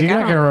 Right, I'm because you're not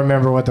I going to don't-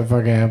 remember what the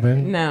fuck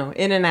happened No,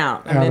 in and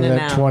out. I'm out in of and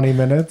that out. 20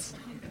 minutes.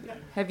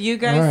 Have you All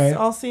guys right.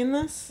 all seen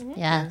this?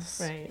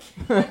 Yes. Right.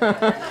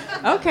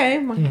 Okay.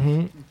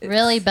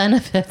 Really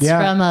benefits Yeah.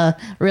 from a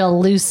real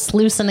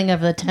loosening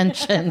of the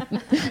tension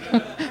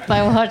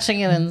by watching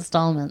it in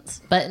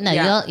installments. But no,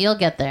 Yeah. you'll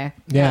get there.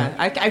 Yeah.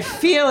 I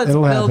feel it's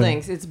It'll building.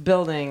 happen. It's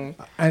building.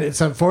 And it's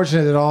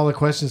unfortunate that all the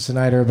questions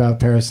tonight are about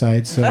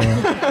parasites, so,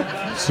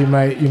 so you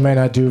might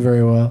not do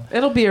very well.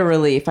 It'll be a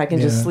relief. I can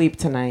Yeah. just sleep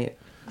tonight.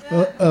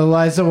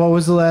 Eliza, what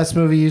was the last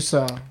movie you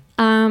saw?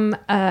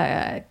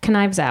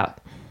 Knives Out.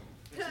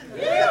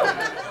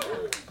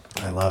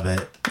 I love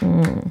it.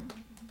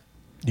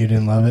 You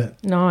didn't love it?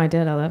 No, I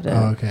did. I loved it.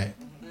 Oh, okay.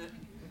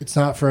 It's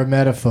not for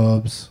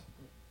emetophobes.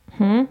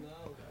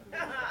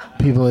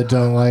 People that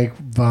don't like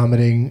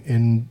vomiting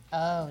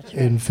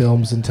in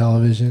films and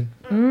television,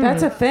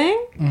 That's a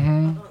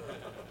thing?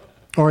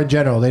 or in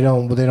general. They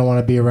don't want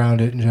to be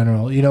around it in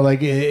general.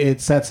 It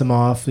sets them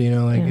off.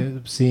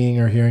 Seeing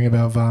or hearing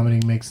about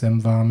vomiting makes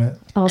them vomit.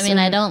 Also, I mean,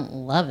 I don't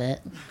love it.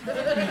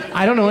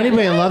 I don't know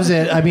anybody that loves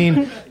it. I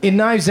mean, in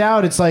Knives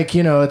Out, it's like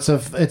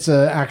it's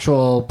a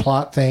actual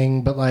plot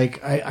thing. But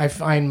I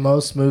find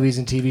most movies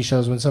and TV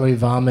shows when somebody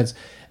vomits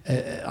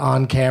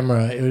on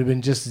camera, it would have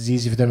been just as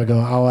easy for them to go,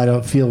 "Oh, I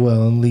don't feel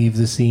well," and leave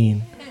the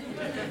scene.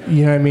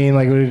 You know what I mean?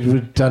 Like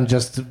we've done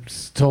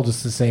told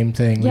us the same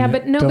thing. yeah, We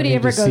but don't nobody need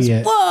ever to goes, see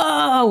it.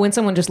 "Whoa!" when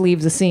someone just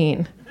leaves a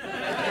scene.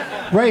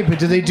 Right, but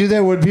do they do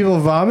that when people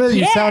vomit?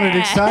 You sounded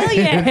excited.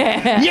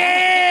 Yeah.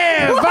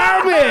 Yeah,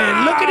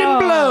 vomit! Look at him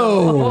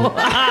blow.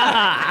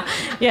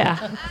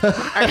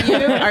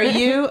 Yeah. Are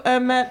you a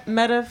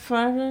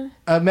metaphor?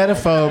 A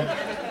metaphobe.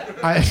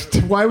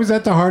 Why was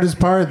that the hardest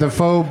part? The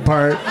phobe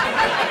part.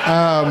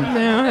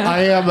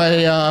 I am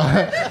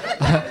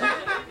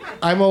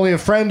I'm only a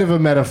friend of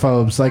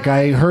emetophobes. Like,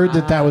 I heard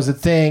that was a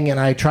thing, and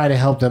I try to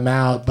help them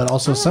out. But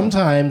also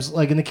sometimes,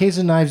 like in the case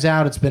of Knives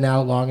Out, it's been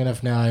out long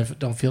enough now. I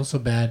don't feel so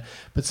bad.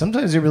 But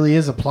sometimes it really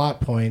is a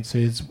plot point. So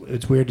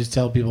it's weird to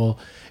tell people.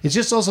 It's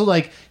just also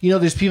like,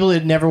 there's people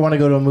that never want to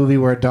go to a movie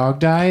where a dog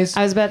dies.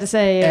 I was about to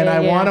say, And I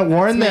want to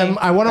warn That's them. me.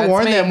 I want to That's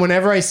warn me. them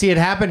whenever I see it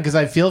happen because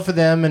I feel for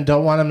them and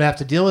don't want them to have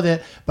to deal with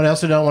it. But I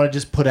also don't want to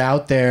just put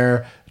out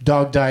there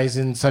dog dies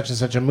in such and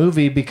such a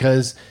movie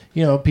because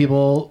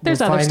people There's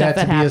will other find stuff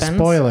that to that be a happens.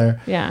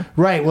 spoiler. Yeah.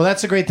 Right. Well,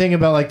 that's a great thing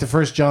about like the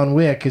first John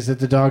Wick is that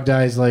the dog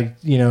dies like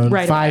in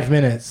Right 5 away.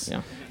 minutes.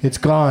 Yeah. It's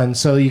gone,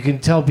 so you can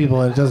tell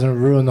people and it doesn't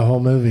ruin the whole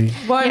movie.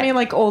 Well, I Yeah. mean,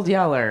 like Old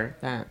Yeller.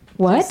 That.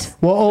 What?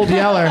 Well, Old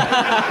Yeller.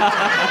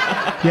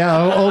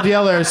 Yeah, Old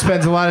Yeller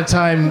spends a lot of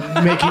time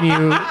making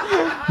you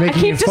I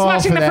keep you just fall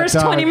watching for the that first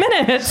dog. 20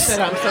 minutes.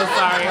 I'm so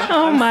sorry.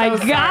 Oh my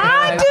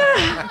God.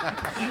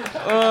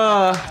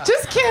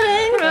 Just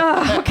kidding.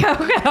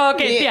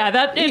 Okay. Yeah,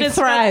 that it he is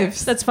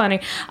thrives. That's funny.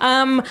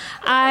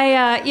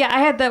 I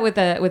had that with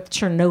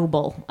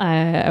Chernobyl. I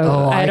had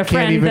I a can't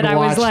friend even that I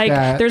was watch like,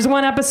 that. there's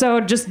one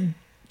episode just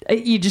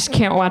You just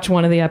can't watch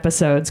one of the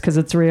episodes because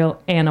it's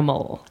real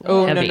animal.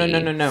 Oh, heavy.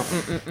 no.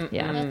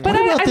 Yeah, but I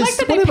about like this-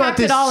 that what they about packed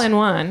this- it all in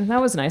one.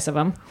 That was nice of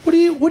them. What do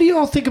you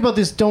all think about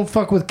this "Don't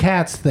fuck with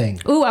cats"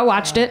 thing? Ooh, I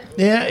watched it.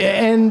 Yeah,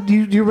 and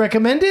you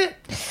recommend it?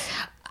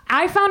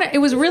 I found it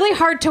was really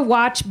hard to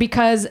watch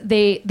because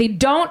they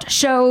don't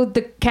show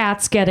the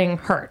cats getting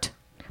hurt.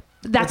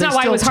 That's they not why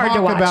it still was hard to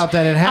talk watch. about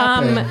that it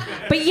happened.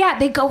 But yeah,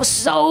 they go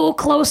so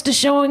close to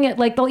showing it.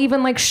 Like they'll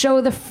even like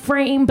show the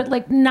frame, but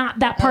like not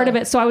that part of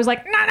it. So I was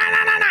like, no.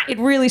 It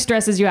really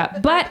stresses you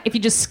out. But if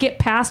you just skip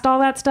past all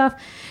that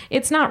stuff,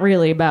 it's not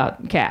really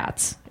about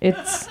cats.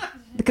 It's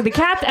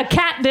a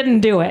cat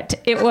didn't do it.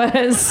 It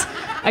was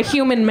a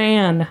human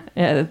man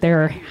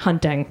they're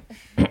hunting.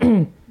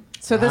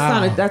 So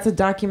that's a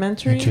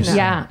documentary? Interesting.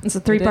 Yeah, it's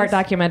a 3-part is?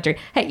 documentary.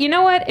 Hey, you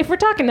know what? If we're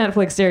talking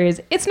Netflix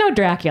series, it's no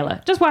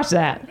Dracula. Just watch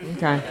that.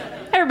 Okay.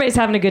 Everybody's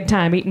having a good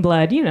time eating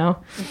blood, you know.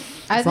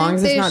 As long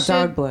as it's not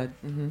dog blood.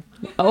 Mm-hmm.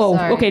 Oh,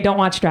 Sorry. okay, don't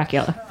watch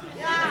Dracula.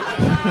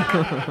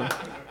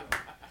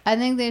 I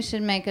think they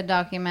should make a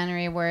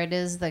documentary where it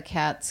is the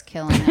cats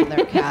killing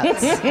other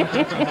cats.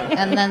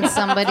 And then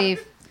somebody,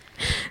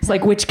 It's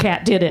like which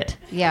cat did it?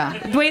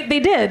 yeah. Wait, they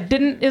did.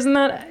 Isn't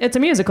that it's a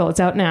musical. It's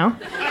out now.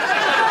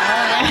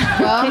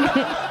 Well,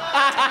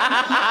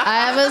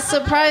 I have a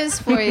surprise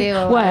for you,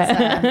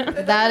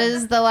 Eliza. That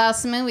is the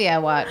last movie I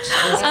watched.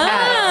 Is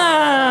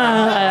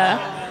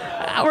Cats.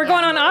 We're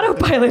going on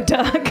autopilot,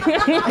 Doug.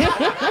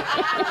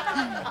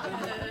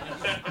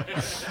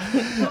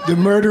 The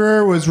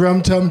murderer was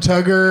Rum Tum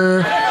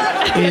Tugger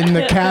in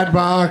the cat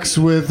box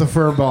with the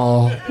fur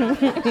ball.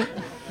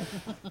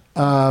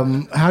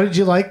 How did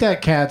you like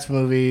that Cats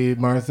movie,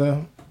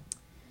 Martha?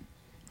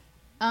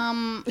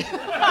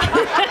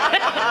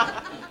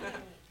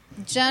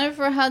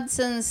 Jennifer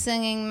Hudson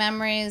singing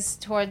 "Memories"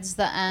 towards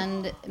the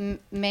end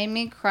made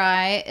me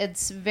cry.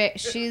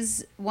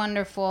 She's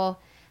wonderful.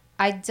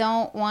 I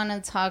don't want to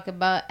talk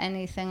about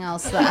anything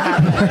else that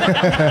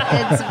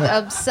happened. It's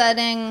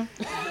upsetting.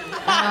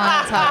 I don't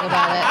want to talk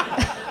about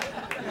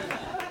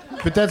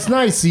it. But that's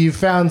nice. So you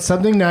found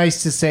something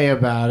nice to say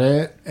about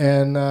it,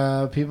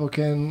 and people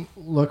can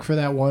look for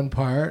that one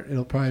part.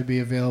 It'll probably be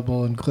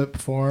available in clip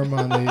form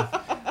on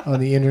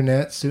the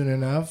internet soon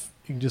enough.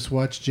 You can just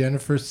watch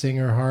Jennifer sing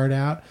her heart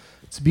out.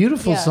 It's a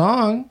beautiful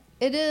song.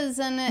 It is,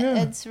 and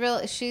it's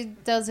real. She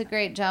does a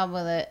great job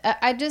with it.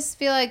 I just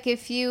feel like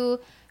if you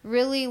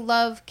really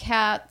love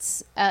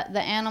cats,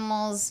 the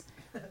animals,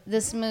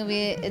 this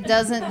movie, it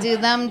doesn't do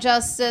them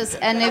justice.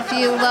 And if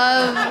you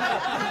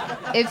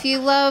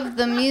love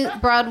the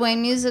Broadway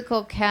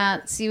musical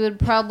Cats, you would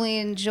probably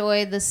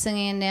enjoy the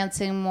singing and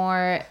dancing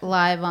more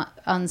live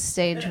on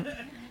stage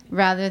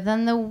rather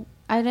than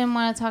I didn't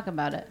want to talk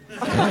about it.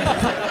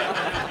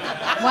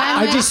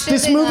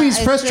 This movie's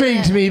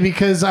frustrating to me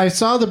because I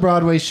saw the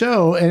Broadway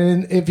show,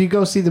 and if you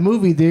go see the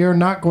movie, they are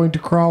not going to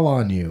crawl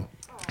on you.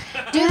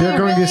 They're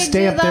going to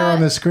stay up there on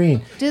the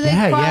screen. Do they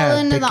crawl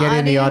into they the get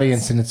in the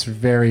audience? audience, and it's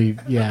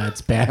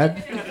it's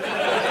bad.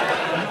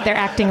 They're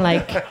acting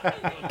like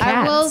cats.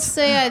 I will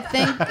say, I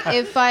think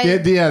if I...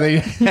 Yeah, they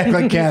act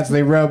like cats.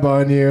 They rub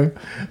on you.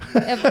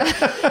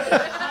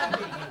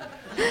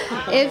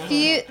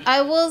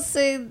 I will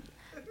say,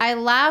 I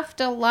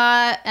laughed a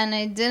lot, and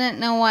I didn't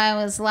know why I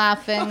was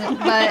laughing,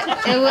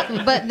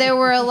 but there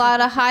were a lot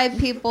of high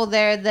people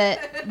there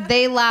that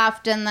they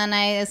laughed, and then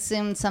I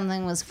assumed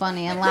something was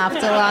funny and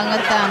laughed along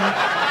with them.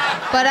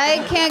 But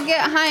I can't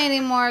get high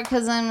anymore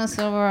because I'm a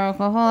sober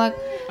alcoholic.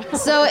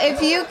 So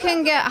if you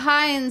can get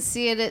high and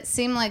see it, it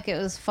seemed like it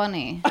was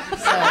funny.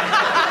 So.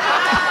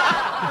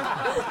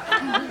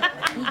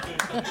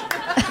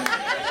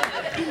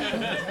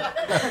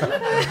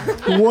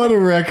 What a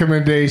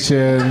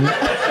recommendation.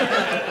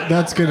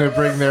 That's going to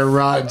bring their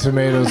Rotten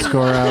Tomato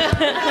score up.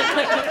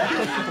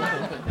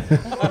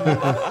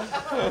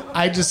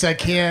 I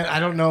can't. I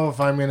don't know if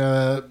I'm going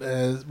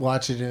to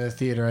watch it in a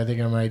theater. I think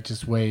I might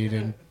just wait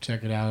and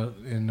check it out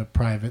in a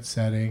private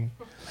setting.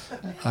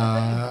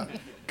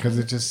 Because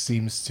it just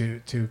seems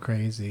too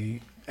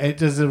crazy.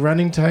 Does the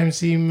running time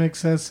seem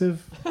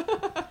excessive?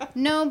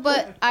 No,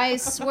 but I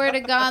swear to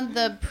God,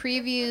 the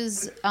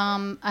previews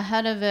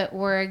ahead of it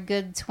were a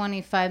good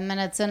 25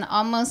 minutes, and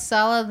almost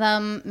all of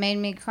them made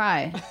me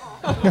cry.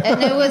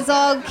 And it was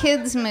all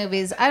kids'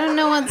 movies. I don't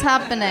know what's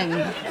happening.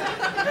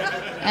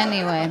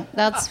 Anyway,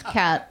 that's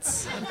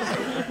Cats.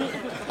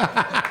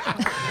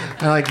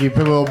 I like you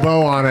put a little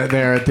bow on it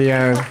there at the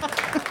end.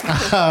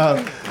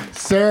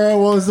 Sarah,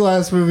 what was the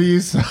last movie you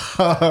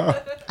saw?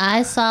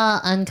 I saw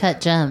Uncut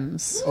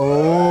Gems.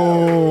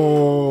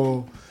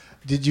 Oh.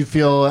 Did you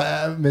feel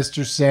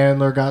Mr.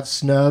 Sandler got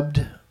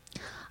snubbed?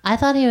 I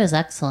thought he was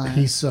excellent.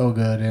 He's so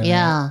good in it.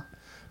 Yeah.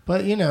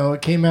 But,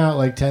 it came out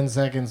like 10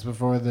 seconds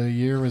before the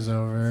year was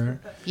over.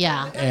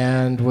 Yeah.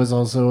 And was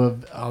also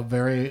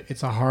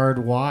it's a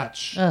hard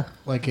watch. Ugh.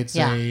 Like it's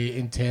Yeah. a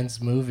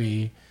intense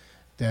movie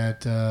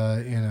that,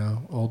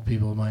 old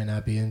people might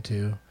not be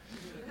into.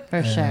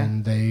 For sure.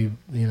 And they,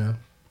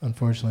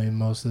 unfortunately,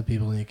 most of the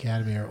people in the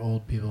Academy are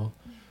old people.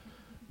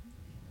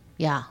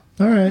 Yeah.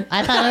 All right.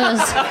 I thought it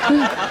was.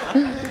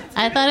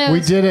 I thought it We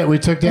was. did it. We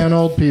took down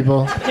old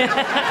people.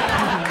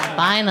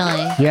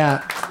 Finally.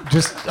 Yeah.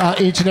 Just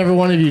each and every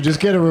one of you, just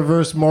get a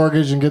reverse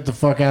mortgage and get the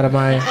fuck out of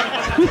my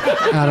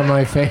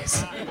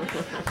face.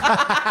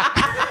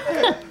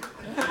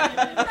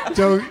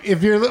 Don't,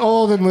 if you're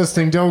old and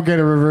listening, don't get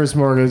a reverse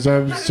mortgage.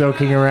 I'm just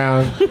joking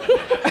around.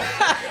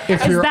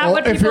 If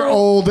you're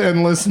old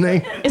and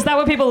listening, Is that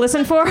what people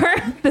listen for?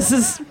 This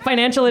is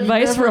financial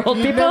advice for old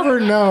you people? never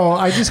know.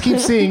 I just keep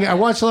seeing. I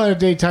watch a lot of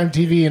daytime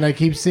TV, and I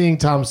keep seeing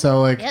Tom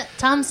Selleck. Yeah,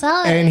 Tom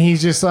Selleck. And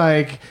he's just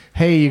like,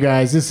 hey, you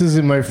guys, this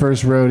isn't my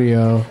first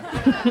rodeo.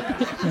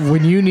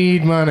 When you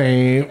need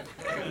money,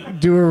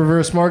 do a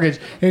reverse mortgage.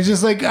 And it's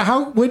just like,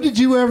 when did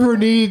you ever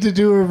need to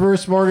do a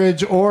reverse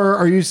mortgage? Or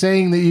are you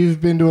saying that you've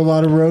been to a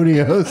lot of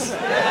rodeos?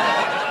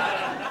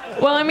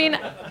 Well, I mean,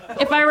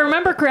 if I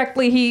remember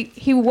correctly,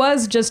 he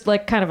was just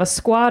like kind of a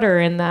squatter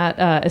in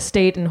that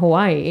estate in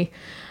Hawaii.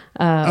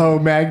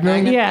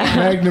 Magnum? Yeah.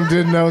 Magnum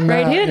didn't own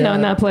that. Right, he didn't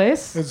own that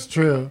place. It's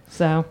true.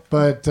 So,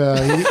 But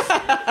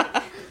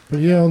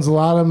he owns a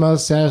lot of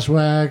mustache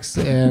wax,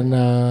 and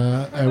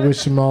I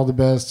wish him all the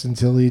best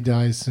until he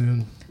dies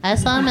soon. I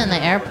saw him in the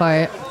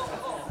airport.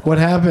 What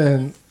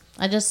happened?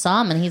 I just saw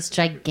him, and he's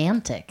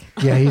gigantic.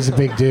 Yeah, he's a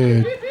big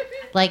dude.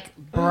 Like,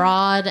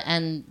 broad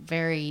and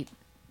very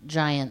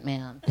giant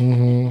man.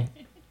 Mm-hmm.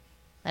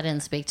 I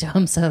didn't speak to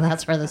him, so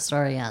that's where the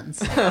story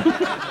ends.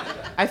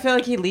 I feel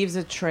like he leaves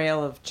a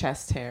trail of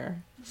chest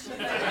hair.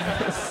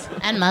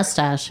 And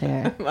mustache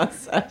hair.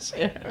 Mustache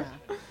hair.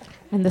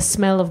 and the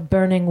smell of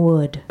burning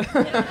wood.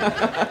 Did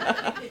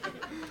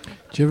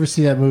you ever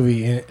see that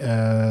movie?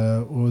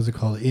 What was it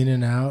called? In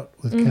and Out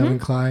with Kevin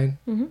Kline.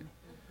 Mm-hmm.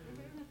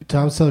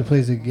 Tom Selleck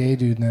plays a gay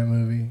dude in that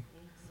movie.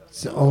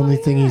 It's the only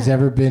thing he's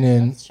ever been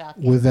in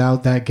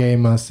without that gay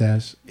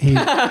mustache. He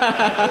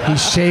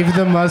shaved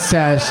the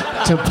mustache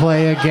to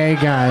play a gay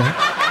guy.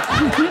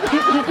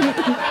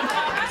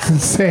 It's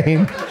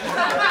insane.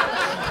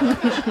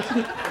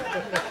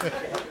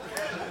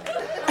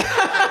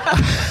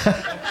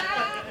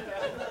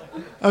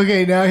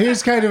 Okay, now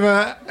here's kind of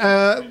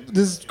a...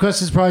 this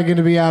question's probably going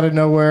to be out of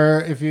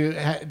nowhere if you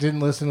didn't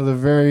listen to the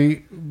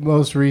very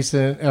most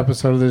recent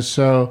episode of this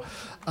show.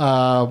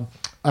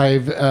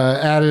 I've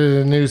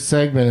added a new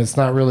segment. It's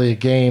not really a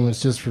game.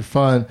 It's just for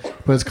fun.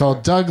 But it's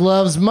called Doug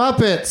Loves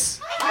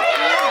Muppets.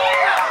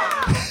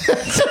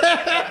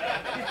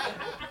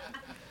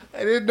 I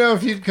didn't know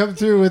if you'd come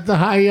through with the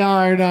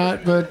hi-ya or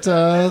not, but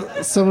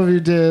some of you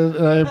did,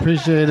 and I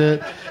appreciate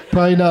it.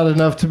 Probably not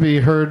enough to be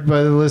heard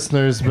by the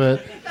listeners,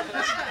 but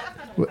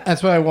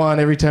that's what I want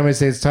every time I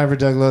say it's time for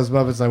Doug Loves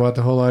Muppets. I want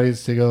the whole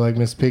audience to go like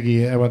Miss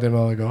Piggy. I want them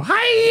all to go,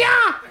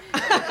 hi-ya!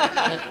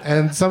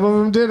 And some of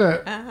them did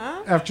it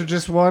after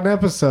just one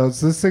episode,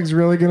 so this thing's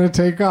really going to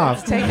take off.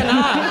 It's taken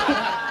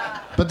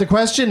off. But the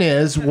question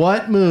is,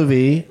 what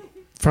movie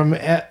from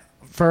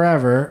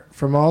forever,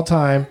 from all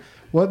time,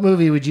 what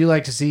movie would you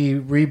like to see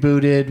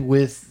rebooted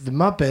with the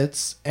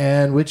Muppets,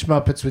 and which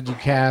Muppets would you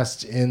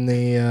cast in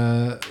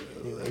the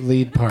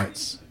lead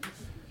parts?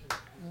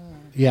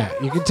 Yeah,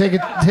 you can take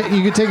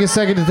a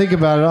second to think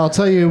about it. I'll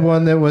tell you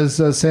one that was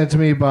sent to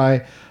me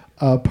by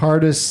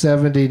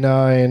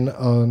Pardis79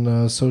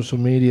 on social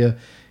media.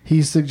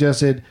 He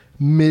suggested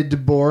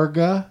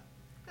Midborga.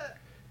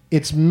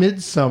 It's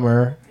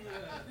Midsummer,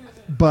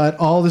 but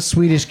all the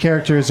Swedish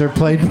characters are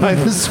played by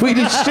the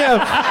Swedish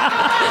chef.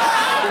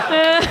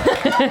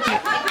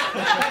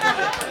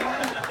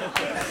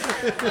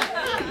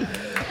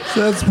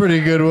 So that's a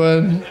pretty good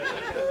one.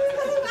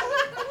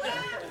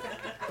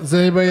 Does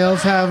anybody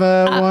else have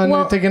one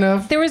you're thinking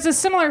of? There was a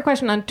similar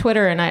question on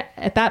Twitter, and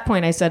at that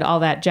point I said all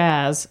that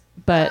jazz,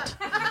 but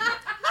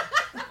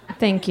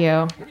thank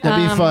you.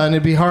 That'd be fun.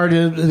 It'd be hard.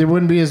 There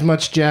wouldn't be as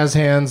much jazz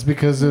hands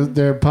because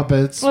they're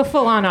puppets. Well,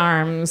 full on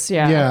arms,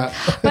 yeah. Yeah.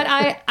 But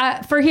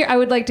I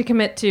would like to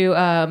commit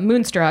to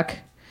Moonstruck.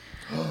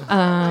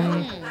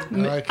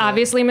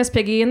 Obviously, Miss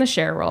Piggy in the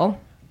Cher role.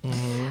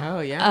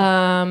 Oh,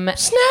 yeah.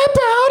 Snap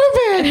out of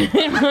it!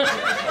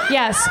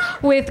 Yes,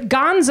 with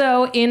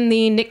Gonzo in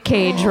the Nick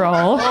Cage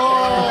role.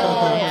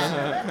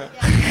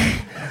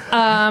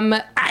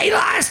 I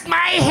lost my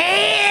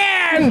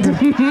hand!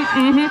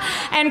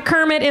 And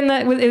Kermit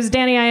it was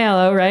Danny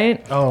Aiello,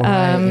 right? Oh,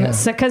 right,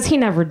 yeah. Because he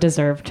never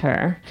deserved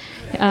her.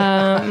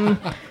 I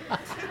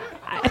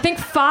think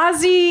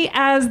Fozzie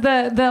as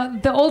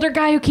the older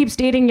guy who keeps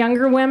dating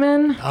younger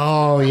women.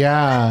 Oh,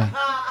 yeah.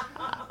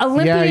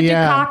 Olympia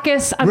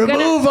Dukakis.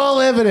 Remove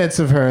all evidence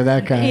of her,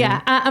 that guy.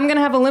 Yeah, I'm going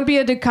to have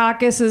Olympia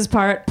Dukakis'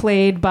 part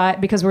played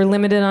because we're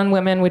limited on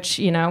women, which,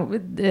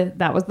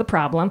 that was the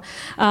problem.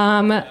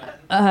 I'm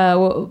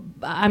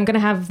going to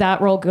have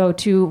that role go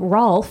to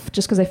Rolf,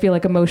 just because I feel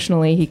like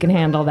emotionally he can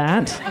handle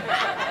that.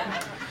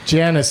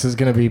 Janice is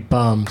going to be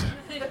bummed.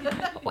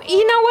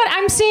 You know what?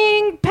 I'm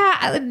seeing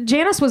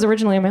Janice was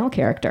originally a male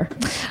character.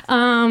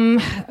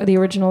 The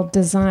original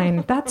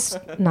design. That's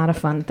not a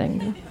fun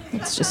thing.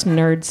 It's just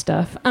nerd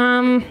stuff.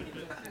 Yeah,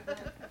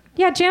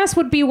 Janice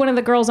would be one of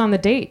the girls on the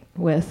date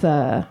with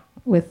Fozzie.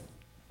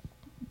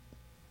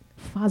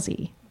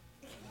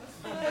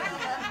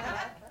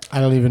 I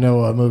don't even know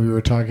what movie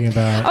we're talking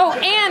about. Oh,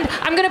 and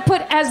I'm gonna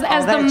put as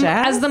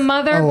the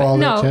mother. Oh, All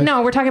That Jazz?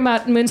 No, we're talking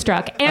about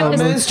Moonstruck. And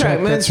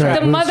Moonstruck. That's right.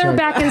 the mother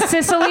Moonstruck. back in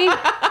Sicily.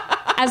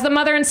 As the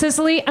mother in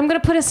Sicily, I'm gonna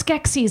put a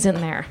Skeksis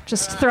in there.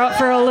 Just throw it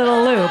for a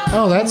little loop.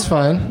 Oh, that's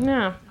fun.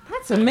 Yeah.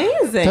 That's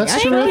amazing. That's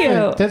Thank terrific.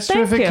 you. That's Thank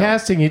terrific you.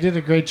 casting. You did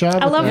a great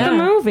job. I with love that. the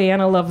movie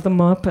and I love the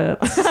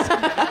Muppets.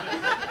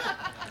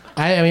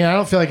 I mean, I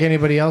don't feel like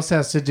anybody else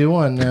has to do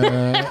one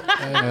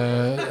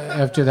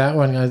after that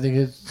one. I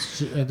think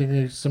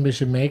somebody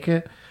should make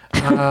it.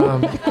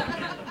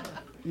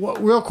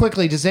 Real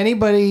quickly, does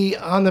anybody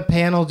on the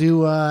panel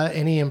do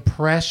any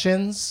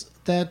impressions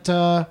that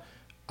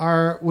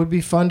would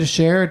be fun to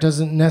share? It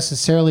doesn't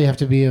necessarily have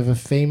to be of a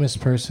famous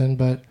person,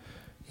 but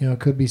it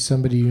could be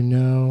somebody you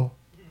know.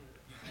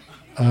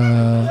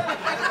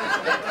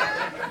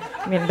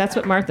 I mean, that's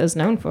what Martha's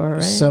known for,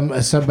 right?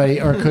 Somebody,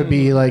 or it could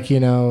be like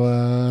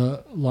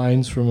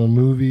lines from a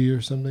movie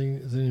or something.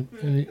 Is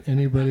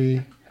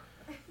anybody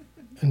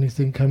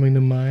anything coming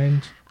to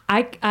mind?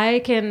 I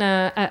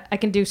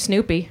can do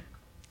Snoopy.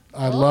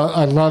 I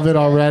love it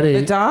already.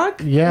 The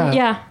dog? Yeah.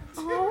 Yeah.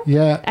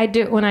 Yeah. I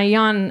do. When I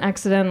yawn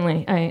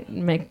accidentally, I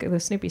make the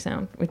Snoopy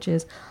sound, which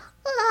is.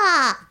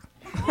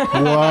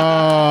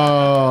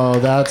 Whoa,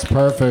 that's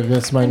perfect.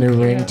 That's my new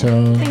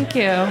ringtone. Thank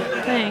you.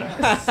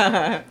 Thanks.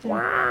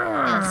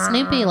 Yeah,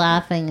 Snoopy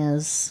laughing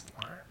is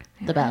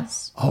the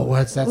best. Oh,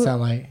 what's that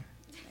sound like?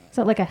 Is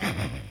that like a?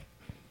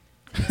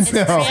 It's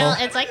No. real.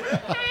 It's like.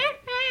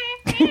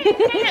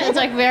 It's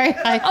like very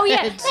high. Oh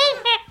yeah. pitched.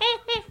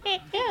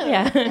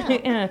 Yeah.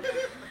 Yeah.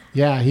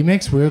 Yeah, he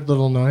makes weird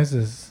little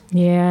noises.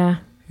 Yeah.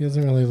 He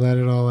doesn't really let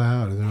it all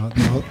out.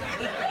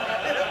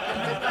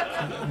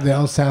 They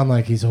all sound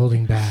like he's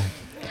holding back.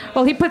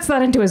 Well, he puts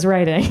that into his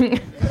writing.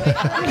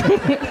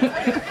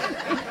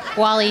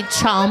 While he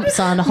chomps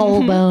on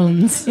whole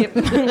bones.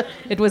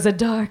 It was a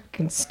dark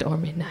and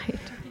stormy night.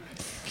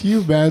 Can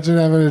you imagine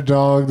having a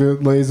dog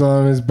that lays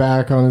on his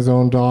back on his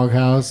own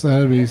doghouse?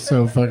 That'd be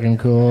so fucking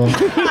cool.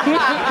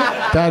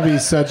 That'd be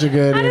such a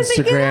good How does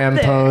he get Instagram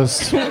up there?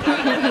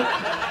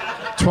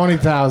 post.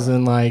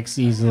 20,000 likes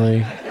easily.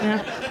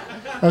 Yeah.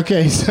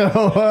 Okay, so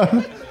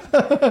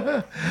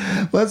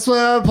let's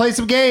play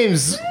some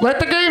games. Let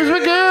the games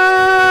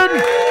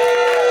begin!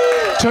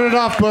 Turn it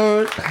off,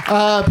 Bert.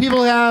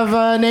 People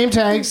have name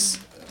tags.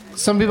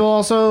 Some people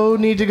also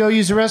need to go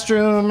use the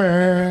restroom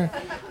or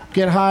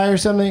get high or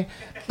something.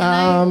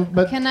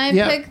 Can I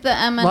pick the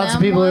M&M Lots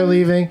of people are one?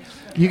 leaving.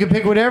 You can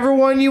pick whatever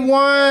one you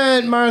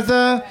want,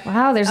 Martha.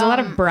 Wow, there's a lot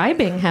of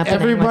bribing happening.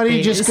 Everybody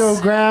with just these. go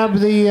grab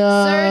the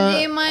Sir, do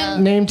you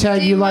mind? name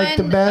tag do you like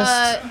the mind,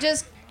 best.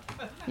 Just.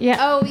 Yeah.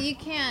 Oh, you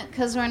can't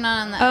because we're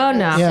not on the. Oh,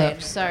 no. Yeah.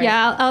 Stage. Sorry.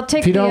 Yeah, I'll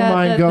take If you don't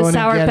mind the going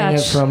Sour and getting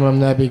Patch. it from them,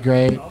 that'd be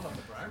great.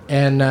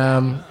 And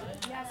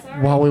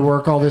while we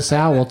work all this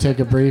out, we'll take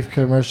a brief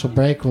commercial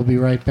break. We'll be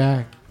right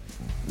back.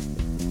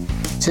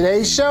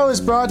 Today's show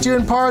is brought to you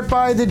in part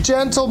by The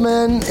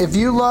Gentleman. If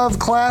you love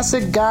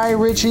classic Guy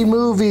Ritchie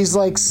movies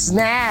like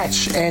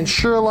Snatch and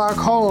Sherlock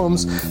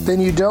Holmes,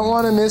 then you don't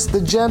want to miss The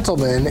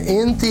Gentleman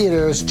in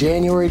theaters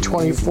January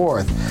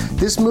 24th.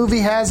 This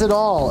movie has it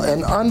all: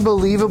 an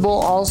unbelievable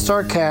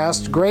all-star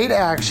cast, great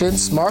action,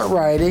 smart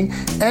writing,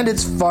 and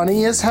it's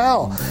funny as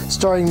hell.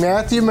 Starring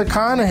Matthew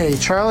McConaughey,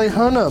 Charlie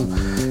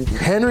Hunnam,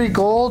 Henry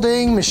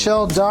Golding,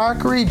 Michelle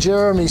Dockery,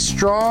 Jeremy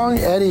Strong,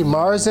 Eddie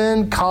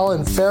Marsan,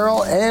 Colin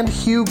Farrell, and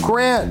Hugh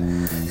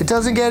Grant. It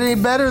doesn't get any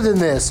better than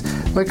this.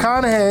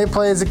 McConaughey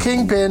plays a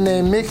kingpin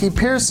named Mickey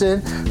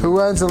Pearson who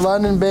runs a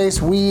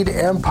London-based weed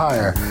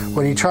empire.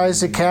 When he tries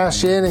to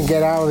cash in and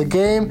get out of the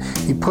game,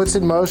 he puts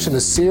in motion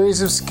a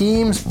series of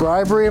schemes,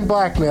 bribery, and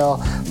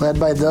blackmail led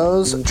by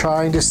those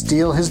trying to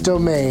steal his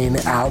domain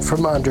out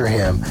from under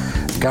him.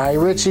 Guy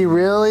Ritchie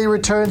really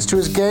returns to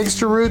his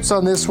gangster roots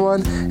on this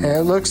one, and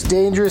it looks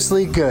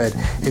dangerously good.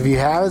 If you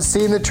haven't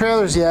seen the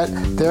trailers yet,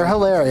 they're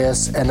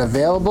hilarious and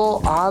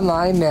available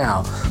online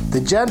now.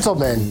 The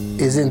Gentleman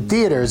is in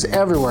theaters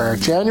everywhere,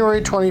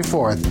 January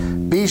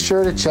 24th. Be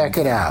sure to check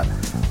it out.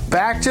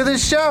 Back to the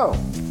show.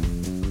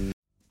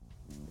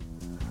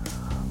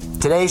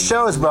 Today's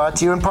show is brought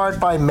to you in part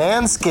by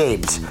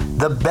Manscaped,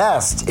 the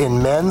best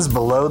in men's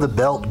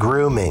below-the-belt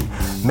grooming.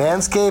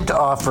 Manscaped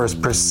offers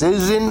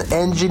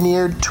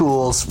precision-engineered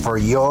tools for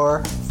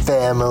your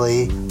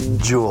family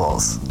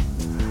jewels.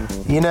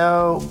 You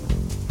know,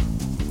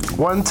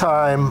 one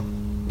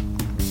time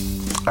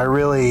I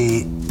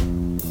really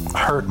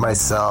hurt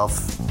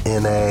myself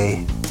in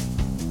a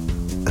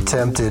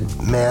attempted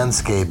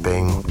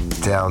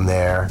manscaping down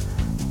there,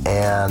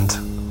 and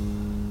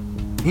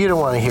you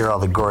don't want to hear all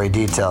the gory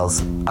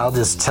details. I'll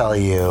just tell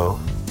you,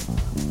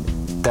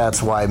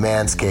 That's why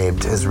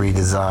Manscaped has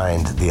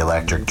redesigned the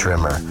electric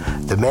trimmer.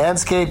 The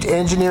Manscaped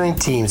engineering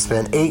team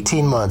spent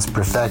 18 months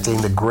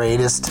perfecting the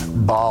greatest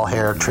ball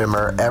hair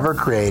trimmer ever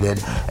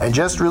created and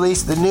just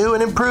released the new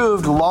and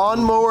improved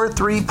Lawnmower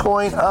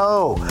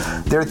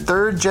 3.0. Their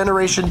third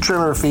generation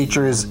trimmer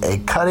features a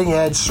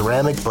cutting-edge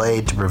ceramic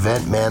blade to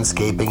prevent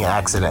manscaping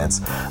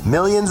accidents.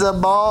 Millions of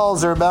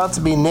balls are about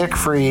to be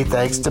nick-free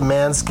thanks to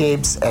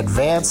Manscaped's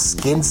advanced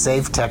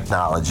skin-safe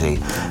technology.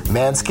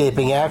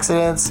 Manscaping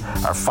accidents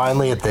are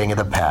finally a thing of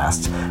the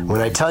past.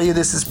 When I tell you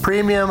this is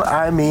premium,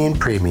 I mean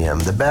premium.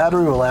 The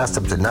battery will last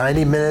up to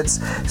 90 minutes,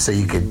 so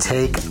you can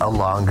take a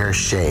longer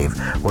shave.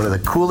 One of the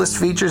coolest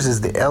features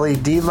is the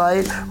LED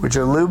light, which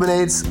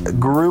illuminates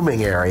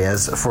grooming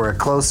areas for a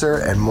closer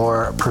and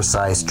more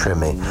precise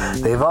trimming.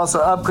 They've also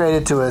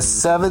upgraded to a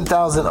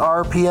 7,000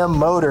 RPM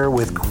motor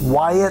with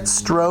quiet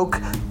stroke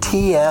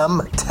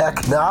TM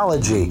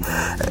technology.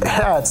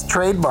 Yeah, it's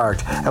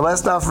trademarked. And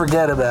let's not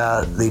forget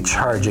about the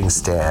charging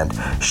stand.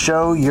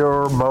 Show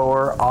your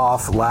mower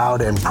off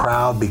loud and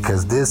proud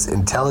because this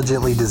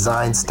intelligently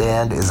designed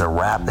stand is a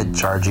rapid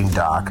charging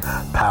dock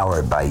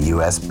powered by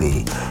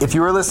USB. If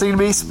you are listening to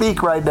me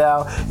speak right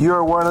now, you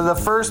are one of the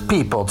first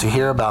people to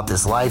hear about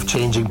this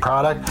life-changing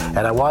product, and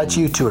I want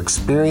you to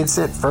experience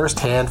it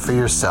firsthand for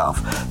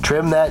yourself.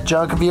 Trim that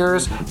junk of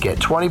yours, get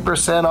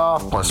 20%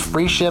 off plus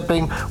free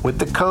shipping with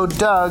the code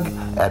Doug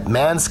at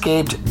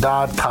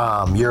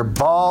manscaped.com. Your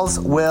balls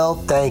will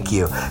thank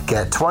you.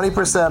 Get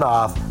 20%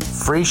 off,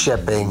 free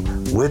shipping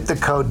with the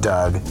code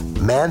Doug,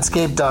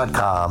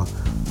 manscaped.com.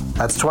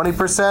 That's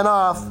 20%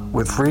 off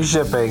with free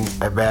shipping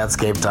at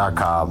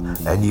manscaped.com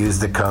and use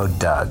the code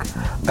Doug.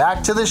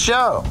 Back to the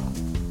show.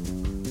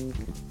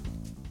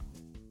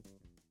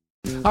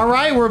 All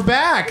right, we're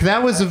back.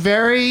 That was a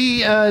very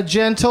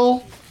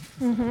gentle,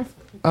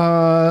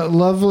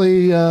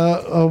 lovely.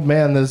 Oh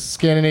man, the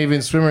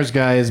Scandinavian swimmers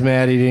guy is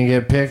mad he didn't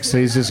get picked, so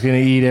he's just gonna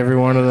eat every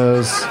one of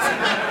those.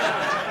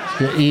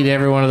 Eat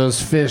every one of those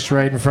fish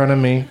right in front of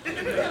me.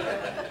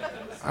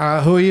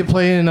 Who are you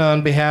playing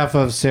on behalf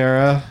of,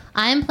 Sarah?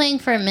 I'm playing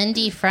for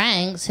Mindy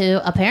Franks, who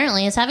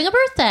apparently is having a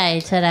birthday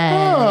today.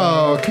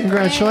 Oh,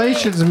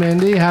 congratulations,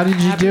 Mindy. How did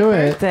you do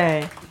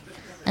Birthday.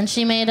 And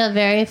she made a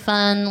very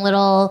fun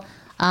little,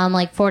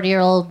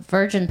 40-year-old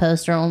virgin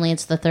poster, only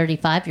it's the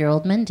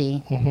 35-year-old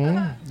Mindy.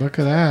 Mm-hmm. Look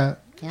at that.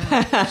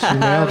 Yeah. She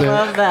nailed it.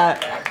 I love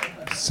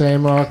that.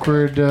 Same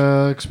awkward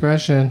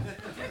expression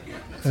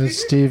as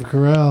Steve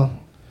Carell.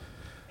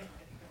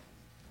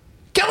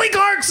 Kelly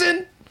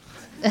Clarkson!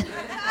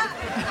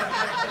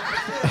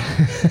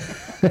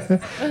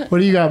 What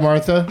do you got,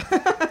 Martha?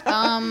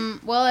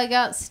 Well, I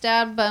got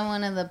stabbed by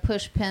one of the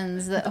push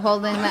pins that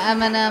holding the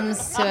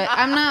M&Ms to it.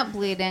 I'm not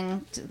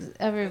bleeding.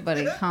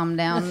 Everybody calm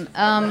down.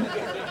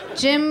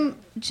 Jim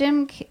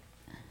Carrey.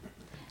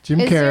 Is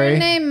your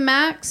name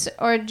Max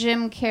or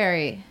Jim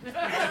Carrey?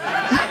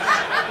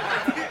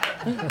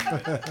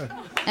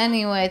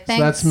 Anyway, thanks.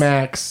 So that's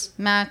Max.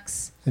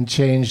 Max. And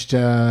changed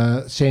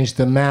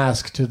the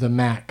mask to the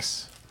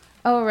Max.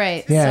 Oh,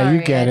 right. Yeah, Sorry,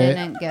 you get it.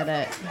 I didn't get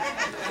it.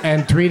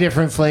 And 3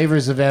 different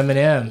flavors of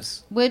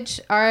M&Ms.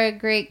 Which are a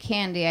great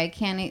candy. I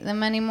can't eat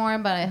them anymore,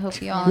 but I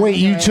hope you all Wait,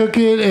 enjoy you took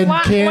it and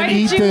Why can't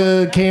eat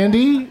the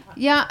candy?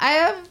 Yeah,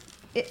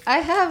 I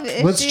have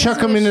issues Let's chuck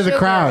them with into the sugar.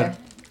 crowd.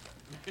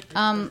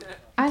 I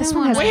This don't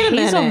one has want Wait a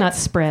minute. hazelnut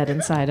spread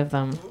inside of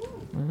them.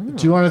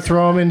 Do you want to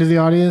throw them into the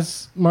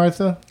audience,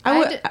 Martha?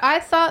 I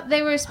thought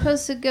they were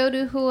supposed to go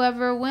to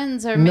whoever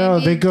wins, or No,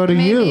 maybe they go to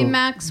maybe you.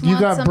 Max You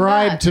wants got them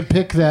bribed back. to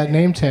pick that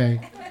name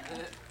tag.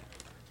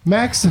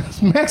 Max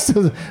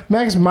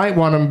might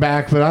want him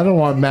back, but I don't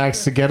want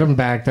Max to him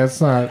back.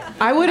 That's not.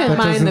 I wouldn't That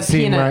mind the doesn't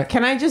seem peanut. right.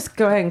 Can I just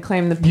go ahead and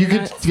claim the You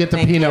peanut? could get the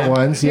Thank peanut you.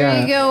 ones. Here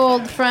Yeah. you go,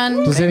 old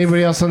friend. Does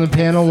anybody else on the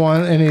panel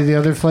want any of the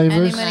other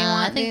flavors? Anybody I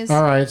want think- these?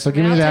 All right, so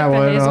give me I'll that take the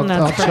one. hazelnut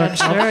I'll spread.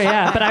 check. Sure,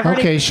 yeah, but I've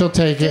already. Okay, she'll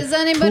take it. Does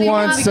anybody Who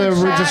want wants the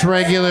just chat?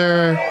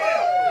 regular?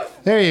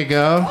 There you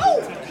go.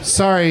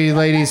 Sorry,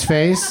 lady's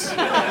face.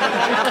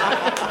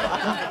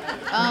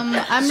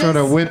 I'm Sort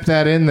of whipped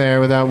that in there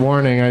without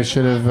warning. I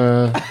should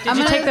have. Did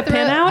you take the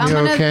pin out? I'm You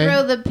going to okay?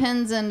 throw the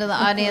pins into the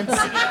audience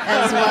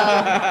as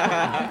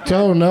well.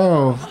 Don't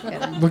know.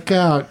 Look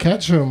out!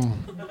 Catch him.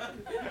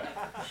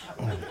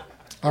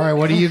 All right,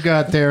 what do you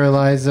got there,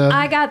 Eliza?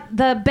 I got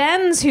the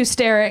Bens who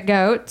stare at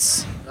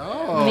goats.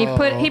 Oh. And he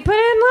put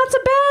in lots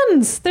of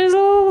Bens. There's a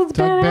little Doug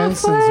Ben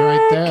Benson's Affleck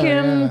right there.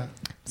 and Yeah.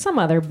 some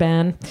other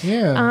Ben.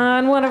 Yeah.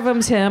 And one of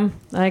them's him,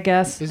 I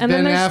guess. Is and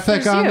Ben then Affleck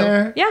there's on you.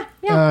 there? Yeah,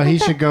 yeah. He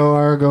right should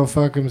go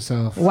fuck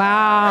himself. there.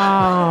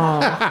 Wow.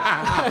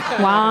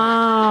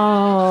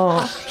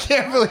 Wow.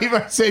 Can't believe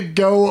I said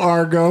go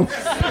Argo.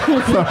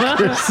 Fuck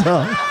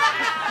yourself.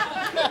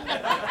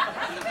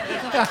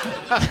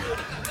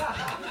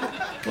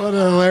 What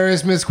a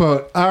hilarious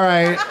misquote. All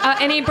right.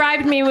 And he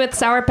bribed me with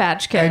Sour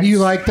Patch Kids. And you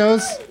like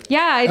those? Yeah,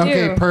 I do.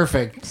 Okay,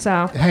 perfect.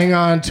 So, Hang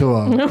on to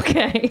them.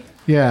 okay.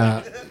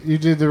 Yeah, you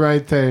did the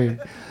right thing.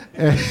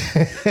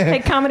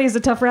 Hey, comedy's a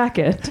tough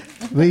racket.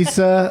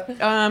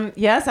 Lisa,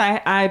 Yes,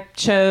 I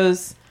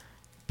chose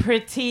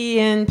Pretty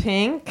in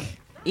Pink.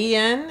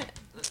 Ian,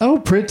 Oh,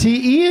 Pretty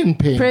Ian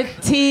Pink.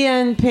 Pretty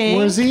and Pink.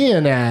 Where's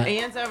Ian at?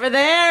 Ian's over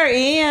there.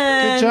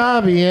 Ian. Good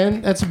job,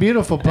 Ian. That's a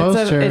beautiful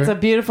poster. It's a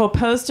beautiful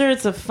poster.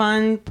 It's a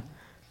fun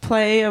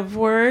play of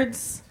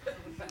words.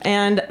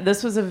 And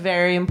this was a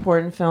very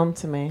important film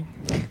to me.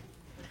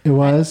 It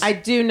was? I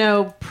do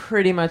know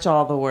pretty much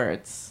all the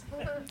words.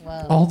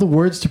 All the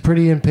words to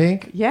Pretty in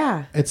Pink?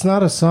 Yeah. It's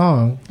not a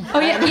song.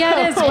 Oh yeah, it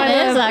is. By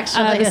It is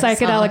actually the a song.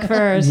 Psychedelic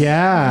Furs.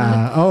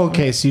 Yeah. Oh,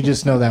 okay. So you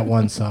just know that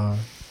one song.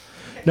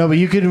 No, but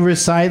you can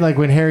recite, like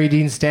when Harry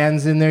Dean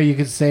Stanton's in there, you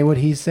could say what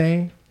he's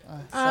saying.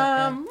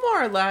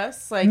 More or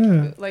less. Like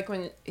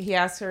when he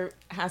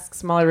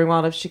asks Molly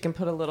Ringwald if she can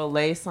put a little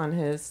lace on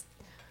his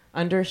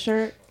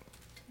undershirt.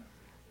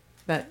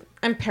 But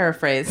I'm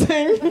paraphrasing.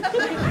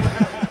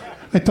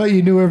 I thought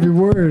you knew every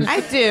word.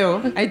 I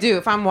do.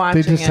 If I'm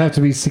watching They just have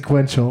to be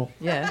sequential.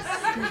 Yes.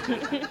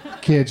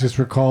 Can't just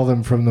recall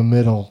them from the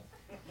middle.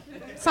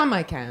 Some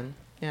I can.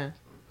 Yeah.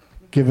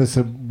 Give us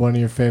one of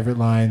your favorite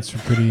lines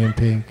from Pretty in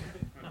Pink.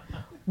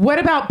 What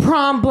about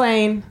prom,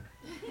 Blaine?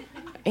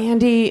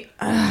 Andy,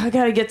 I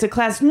gotta get to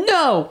class.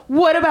 No!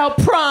 What about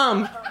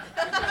prom?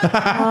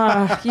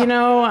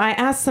 I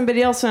asked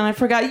somebody else and I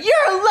forgot.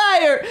 You're a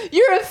liar!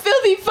 You're a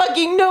filthy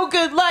fucking no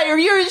good liar!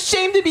 You're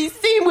ashamed to be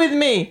seen with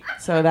me!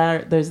 So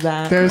there's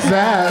that. There's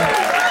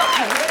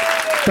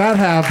that. That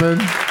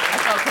happened. I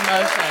felt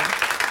commotion.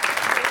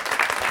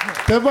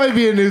 That might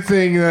be a new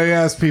thing that I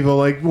ask people,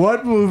 like,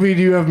 what movie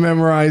do you have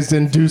memorized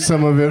and do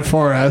some of it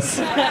for us?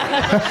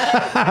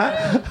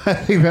 I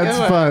think that's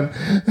fun.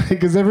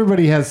 Because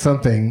everybody has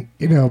something,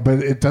 but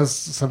it does,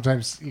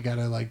 sometimes you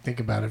gotta, think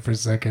about it for a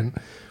second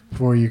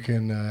before you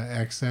can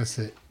access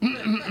it.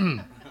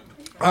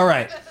 All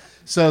right.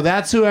 So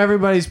that's who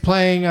everybody's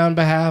playing on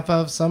behalf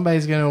of.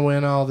 Somebody's gonna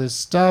win all this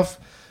stuff.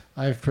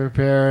 I've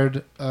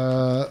prepared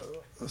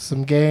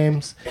some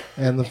games,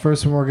 and the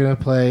first one we're going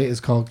to play is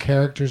called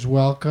Characters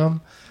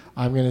Welcome.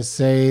 I'm going to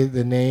say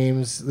the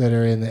names that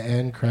are in the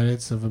end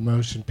credits of a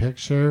motion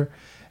picture,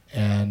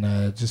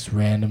 and just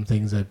random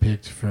things I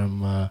picked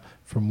from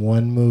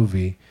one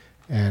movie,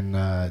 and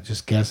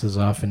just guess as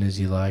often as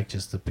you like,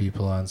 just the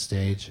people on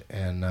stage,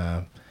 and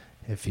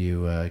if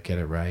you get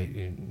it right,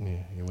 you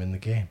win the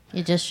game.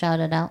 You just shout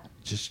it out.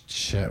 Just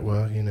shout,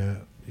 you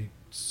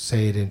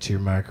say it into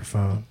your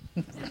microphone.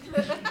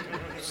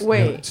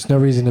 Wait. There's no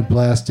reason to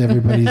blast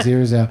everybody's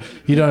ears out.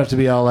 You don't have to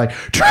be all like,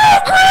 True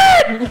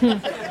Grit!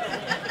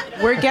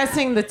 We're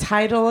guessing the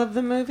title of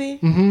the movie?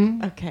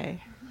 Mm-hmm.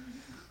 Okay.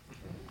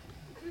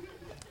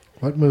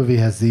 What movie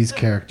has these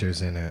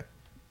characters in it?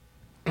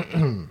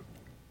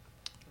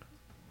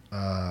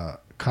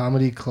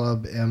 Comedy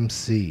Club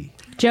MC.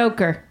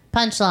 Joker.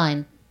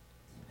 Punchline.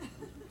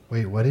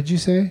 Wait, what did you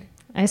say?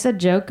 I said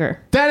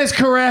Joker. That is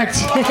correct!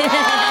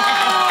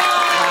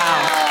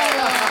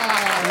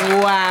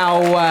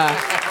 Wow.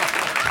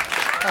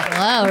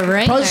 Whoa,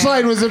 right.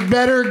 Punchline was a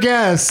better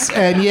guess,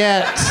 and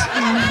yet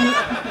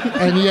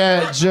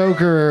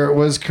Joker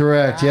was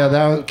correct. Yeah,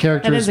 that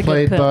character That was is a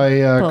played good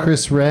by pull.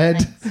 Chris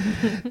Redd.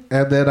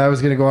 And then I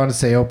was going to go on to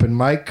say open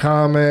mic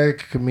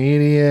comic,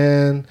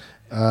 comedian,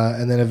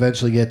 and then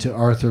eventually get to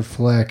Arthur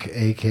Fleck,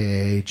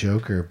 a.k.a.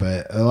 Joker.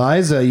 But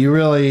Eliza, you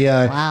really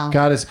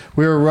got us.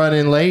 We were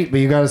running late,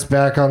 but you got us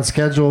back on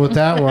schedule with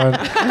that one.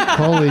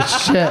 Holy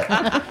shit.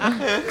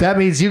 That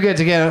means you get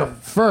to get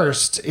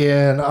first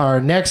in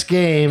our next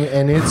game,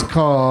 and it's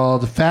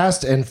called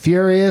Fast and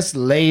Furious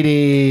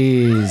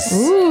Ladies.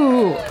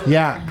 Ooh.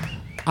 Yeah.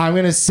 I'm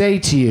going to say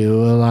to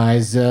you,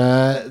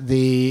 Eliza,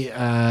 the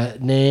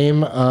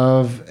name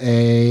of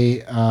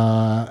a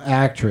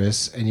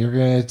actress, and you're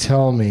going to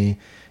tell me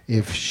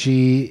if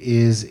she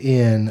is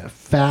in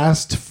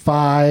Fast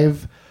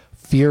 5,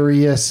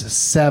 Furious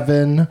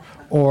 7,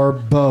 or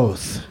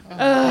both.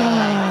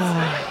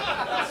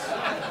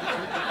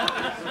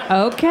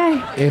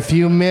 Okay. If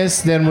you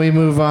miss, then we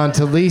move on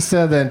to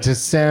Lisa, then to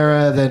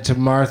Sarah, then to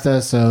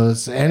Martha. So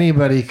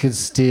anybody could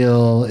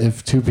steal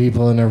if two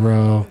people in a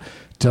row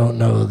don't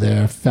know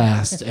they're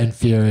Fast and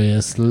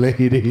Furious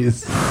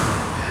Ladies.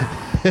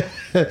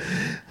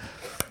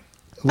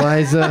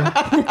 Liza.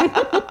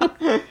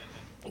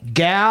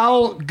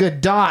 Gal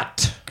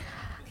Gadot.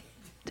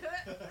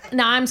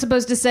 Now I'm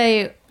supposed to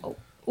say You're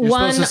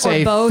one supposed to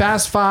say or both.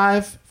 Fast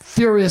 5,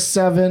 Furious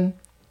 7,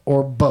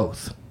 or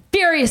both.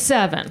 Furious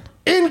 7.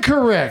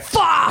 Incorrect.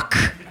 Fuck.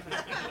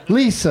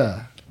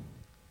 Lisa.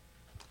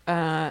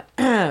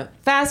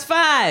 Fast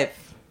 5.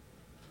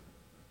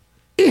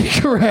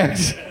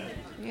 Incorrect.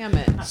 Damn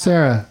it.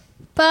 Sarah.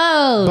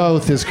 Both.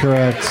 Both is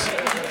correct.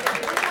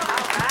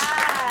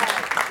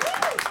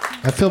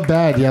 I feel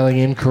bad yelling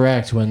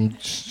incorrect when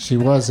she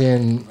was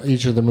in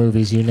each of the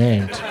movies you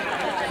named.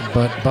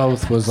 But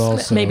both was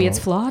also Maybe it's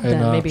flawed an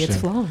then. Maybe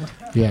it's option. flawed.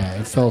 Yeah,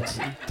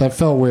 that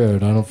felt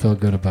weird. I don't feel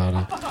good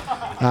about it.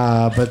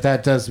 But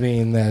that does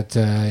mean that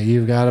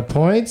you've got a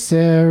point,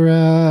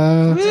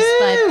 Sarah. Just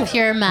by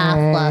pure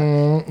math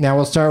luck. Now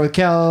we'll start with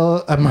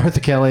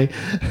Martha Kelly.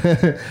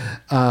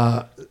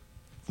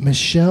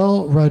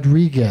 Michelle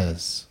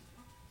Rodriguez.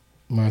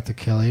 Martha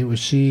Kelly. Was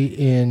she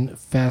in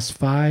Fast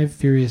 5,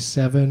 Furious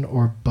 7,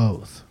 or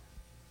both?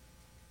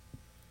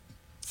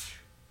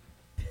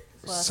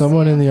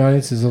 Someone in the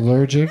audience is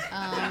allergic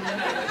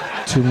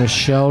to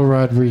Michelle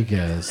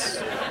Rodriguez.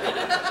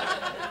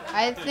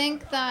 I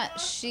think that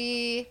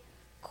she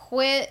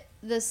quit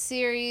the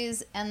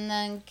series and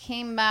then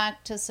came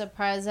back to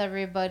surprise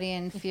everybody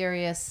in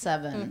Furious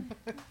 7.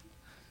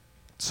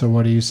 So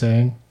what are you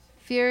saying?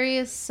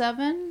 Furious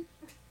 7?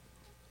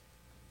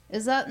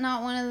 Is that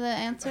not one of the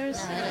answers?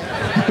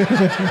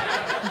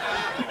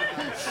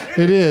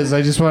 It is.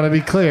 I just want to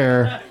be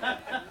clear.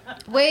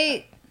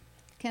 Wait,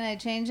 can I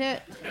change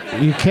it?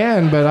 You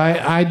can, but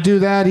I'd do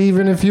that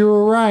even if you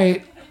were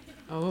right.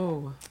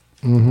 Oh.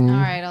 Mm-hmm. All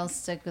right, I'll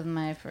stick with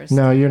my first.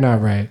 No, you're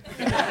not right.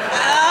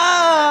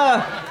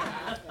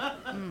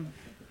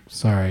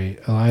 Sorry,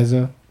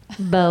 Eliza?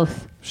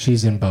 Both.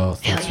 She's in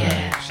both. That's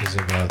right. She's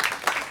in both.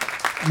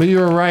 But you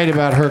were right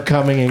about her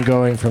coming and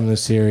going from the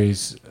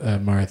series,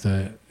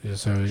 Martha.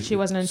 So She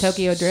wasn't in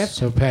Tokyo Drift.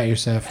 So pat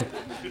yourself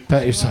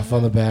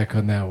on the back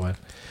on that one.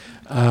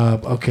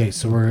 Okay,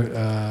 so we're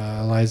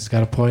Eliza's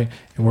got a point,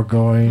 and we're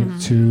going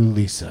to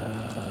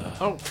Lisa.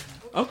 Oh,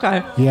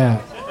 okay.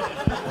 Yeah.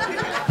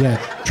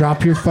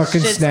 Drop your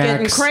fucking Shit's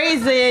snacks.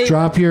 getting crazy.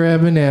 Drop your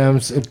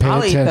M&Ms and pay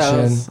I'll eat attention.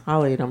 those.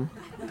 I'll eat them.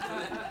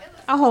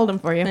 I'll hold them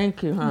for you.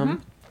 Thank you,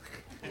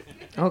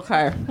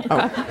 Okay.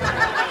 Oh.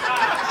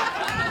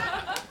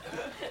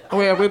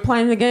 Wait, are we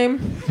playing the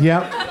game?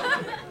 Yep.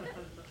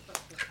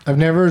 I've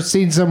never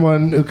seen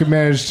someone who can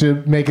manage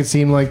to make it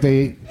seem like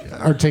they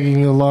are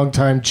taking a long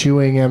time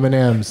chewing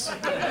M&Ms.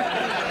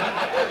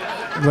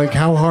 Like,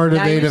 how hard are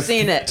Now they you've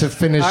seen it. to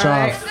finish All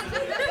right.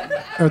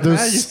 off? Are those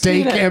Now you've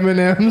steak seen it.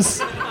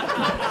 M&Ms?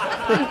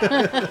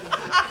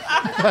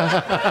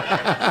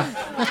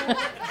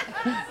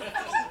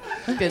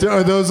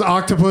 Are those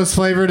octopus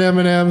flavored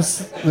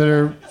M&Ms that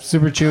are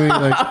super chewy,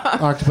 like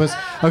octopus?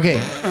 Okay.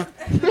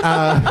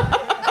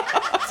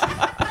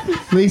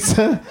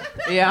 Lisa,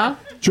 Yeah?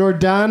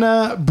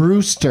 Jordana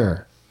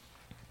Brewster.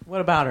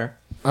 What about her?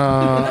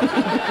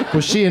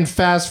 Was she in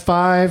Fast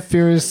 5,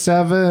 Furious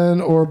 7,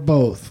 or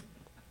both?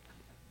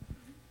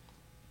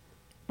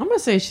 I'm going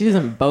to say she's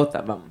in both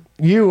of them.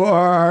 You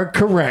are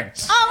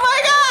correct. Oh,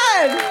 my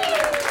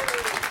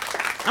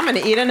God! I'm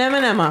going to eat an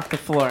M&M off the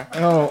floor.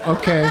 Oh,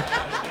 okay.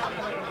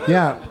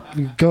 Yeah,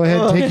 go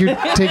ahead.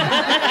 Take.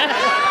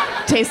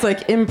 Tastes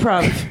like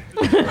improv.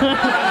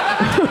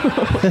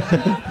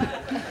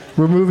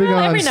 We're moving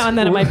on. Every now and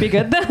then it might be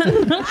good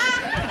then.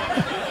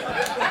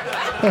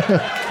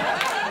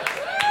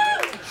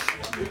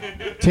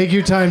 Take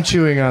your time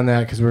chewing on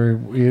that because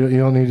you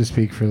don't need to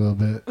speak for a little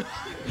bit.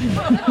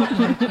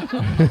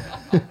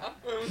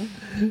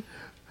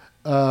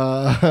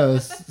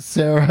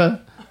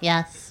 Sarah,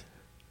 Yes.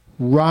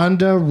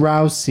 Ronda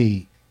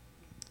Rousey,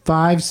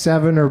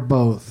 5'7" or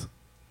both.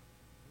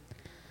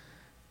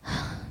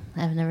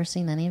 I've never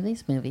seen any of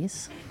these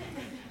movies.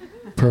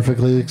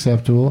 Perfectly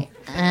acceptable.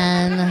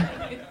 And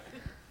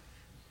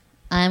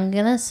I'm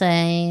going to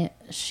say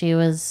she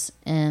was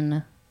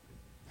in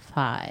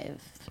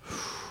 5.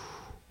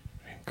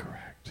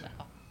 Incorrect.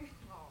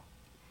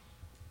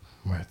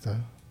 Martha.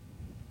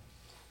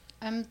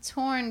 I'm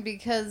torn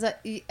because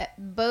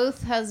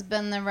both has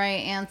been the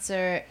right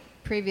answer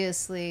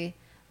previously,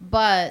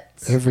 but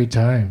Every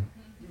time.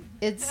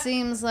 it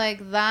seems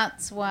like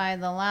that's why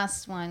the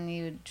last one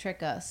you would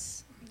trick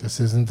us. This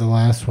isn't the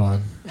last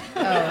one.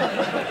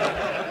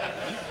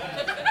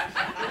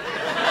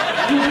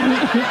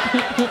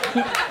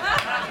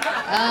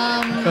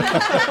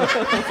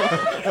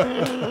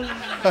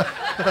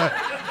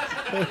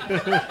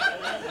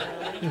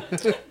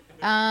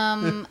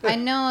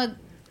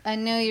 I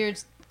know you're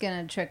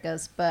gonna trick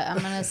us, but I'm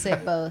gonna say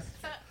both.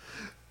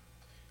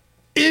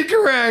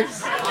 Incorrect.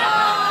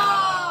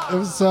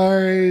 I'm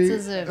sorry.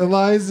 This is a-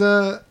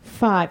 Eliza,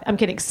 5. I'm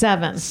kidding.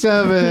 7.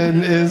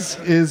 7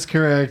 is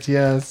correct.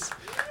 Yes.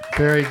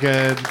 Very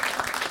good.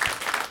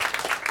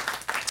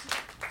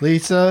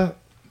 Lisa,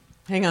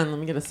 Hang on, let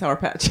me get a Sour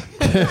Patch.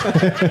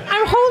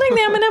 I'm holding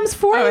the M&Ms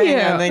for Oh, you.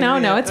 yeah, thank No,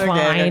 you. it's Okay,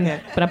 fine.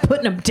 okay. But I'm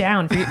putting them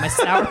down for you, my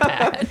Sour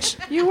Patch.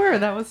 You were.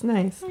 That was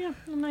nice. Yeah,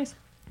 nice.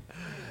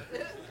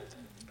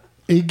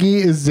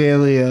 Iggy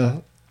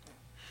Azalea.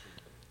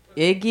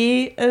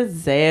 Iggy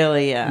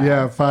Azalea.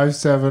 Yeah,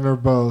 5'7" or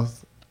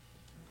both.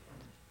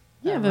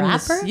 You have,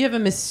 rapper? you have a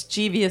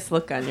mischievous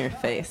look on your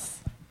face.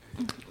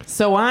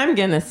 So I'm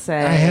going to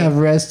say... I have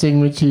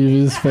resting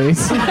mischievous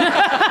face.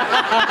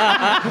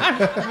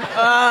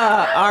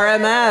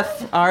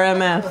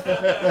 RMF.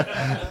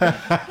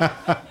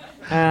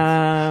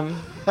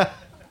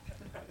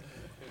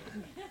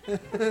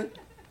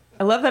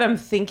 I love that I'm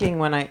thinking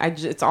when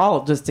it's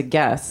all just a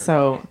guess.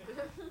 So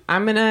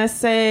I'm going to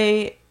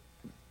say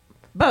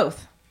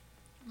both.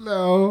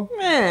 No.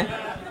 Eh.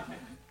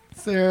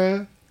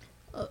 Sarah.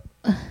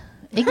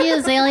 Iggy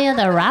Azalea,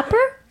 the rapper?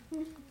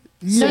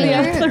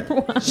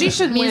 Yeah. She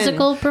should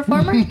Musical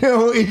performer?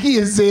 No,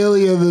 Iggy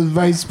Azalea, the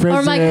vice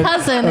president my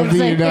cousin of is the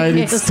like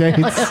United Iggy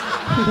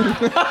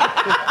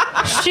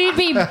States. She'd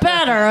be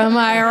better, am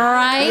I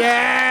right?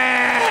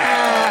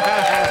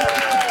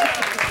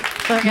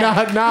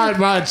 Not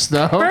much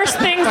though. First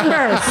things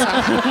first.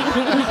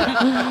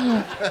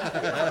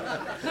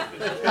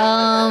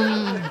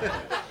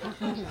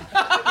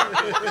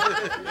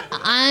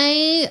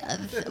 I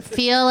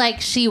feel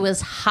like she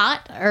was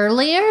hot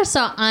earlier,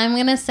 so I'm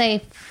gonna say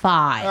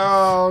 5.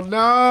 Oh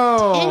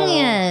no!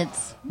 Dang it!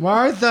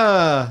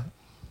 Martha,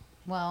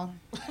 Well,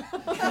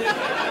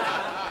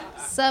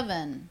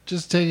 7.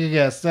 just take a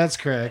guess. That's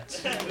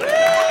correct.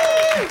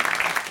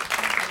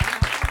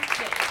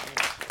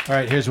 All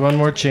right, here's one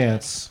more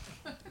chance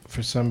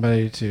for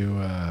somebody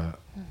to.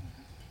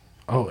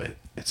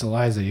 It's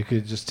Eliza. You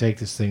could just take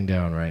this thing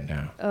down right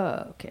now.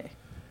 Oh, okay.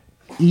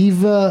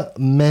 Eva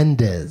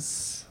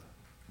Mendes.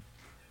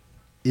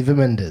 Eva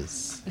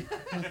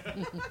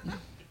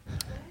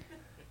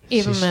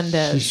She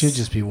Mendes. should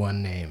just be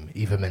one name.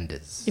 Eva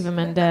Mendes. Eva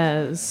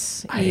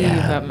Mendes. I Eva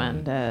am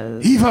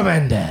Mendes. Eva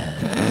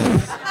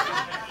Mendes.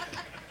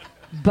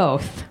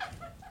 Both.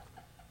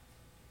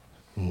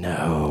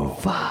 No.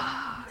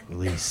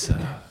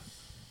 Lisa.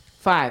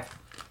 5.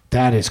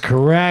 That is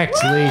correct,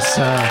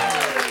 Lisa.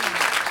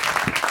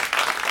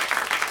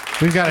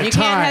 We've got a You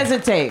tie. can't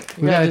hesitate.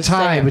 We got a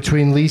tie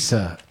between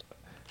Lisa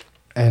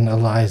and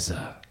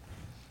Eliza.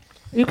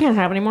 You can't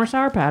have any more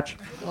Sour Patch.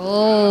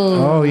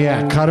 Oh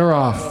yeah, cut her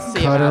off.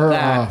 See Cut about her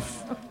that.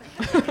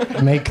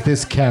 off. Make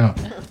this count.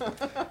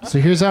 So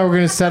here's how we're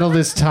gonna settle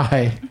this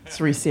tie. It's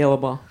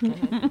resealable.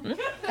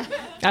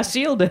 I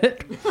sealed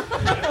it.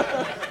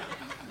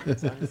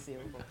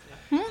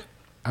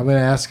 I'm gonna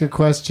ask a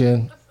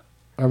question.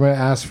 I'm gonna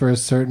ask for a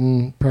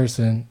certain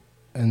person,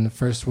 and the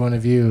first one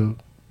of you,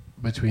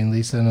 between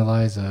Lisa and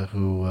Eliza,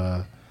 who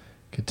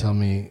could tell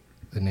me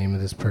the name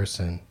of this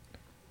person.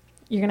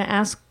 You're gonna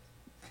ask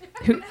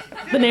who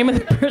the name of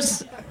the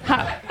person.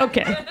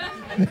 Okay.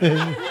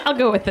 I'll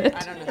go with it.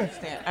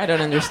 I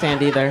don't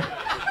understand either.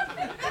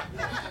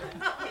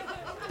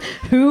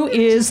 Who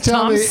is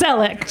tell Tom me-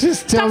 Selleck?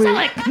 Just tell Tom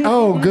me. Selleck.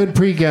 Oh, good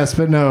pre-guess,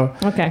 but no.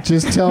 Okay.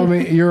 Just tell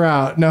me you're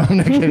out. No, I'm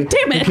not kidding.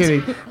 Damn I'm it.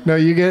 kidding. No,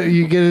 you get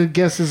to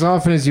guess as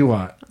often as you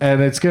want,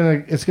 and it's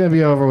gonna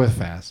be over with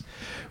fast.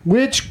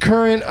 Which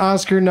current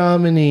Oscar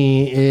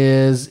nominee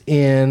is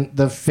in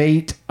The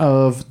Fate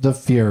of the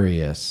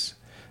Furious?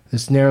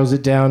 This narrows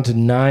it down to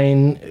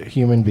 9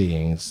 human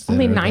beings. that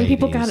Only are 9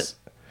 people got ladies.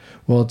 it.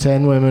 Well,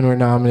 10 women were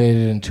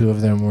nominated, and 2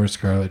 of them were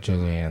Scarlett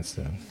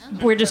Johansson.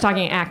 We're just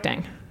talking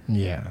acting.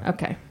 Yeah.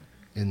 Okay.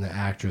 In the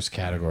actress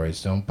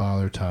categories. Don't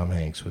bother Tom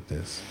Hanks with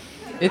this.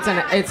 It's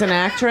an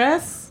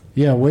actress.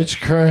 Yeah,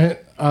 which current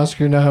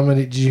Oscar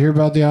nominee? Did you hear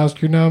about the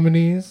Oscar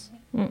nominees?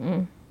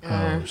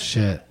 Oh,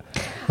 shit.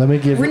 Let me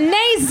give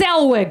Renee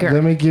Zellweger.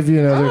 Let me give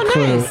you another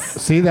clue. nice.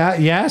 See that?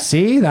 Yeah,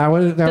 see? That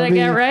would Did I be,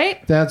 get it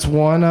right? That's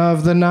one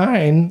of the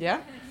 9. Yeah.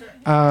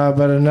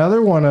 But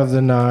another one of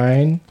the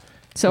 9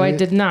 So I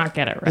did not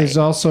get it right. is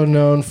also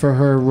known for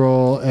her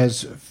role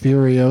as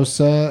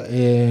Furiosa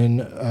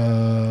in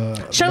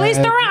Charlize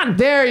Theron.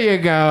 There you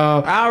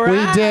go. All We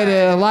right. did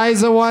it.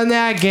 Eliza won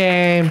that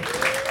game,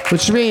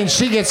 which means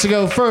she gets to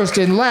go first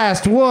in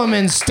Last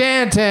Woman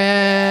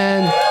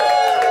Stanton.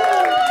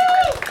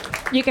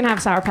 You can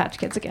have Sour Patch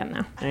Kids again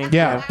now. Thank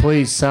Yeah, you.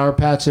 please, Sour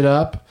Patch it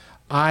up.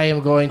 I am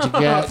going to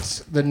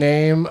get the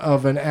name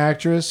of an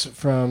actress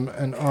from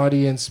an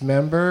audience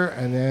member,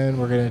 and then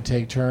we're going to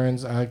take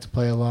turns. I like to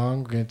play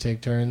along. We're going to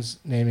take turns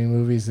naming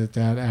movies that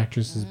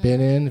actress has been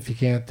in. If you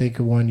can't think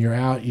of one, you're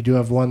out. You do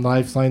have one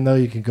lifeline, though.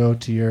 You can go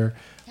to your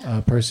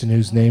person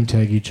whose name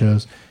tag you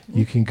chose.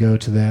 You can go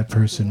to that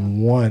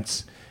person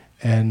once.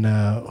 And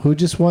who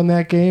just won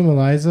that game,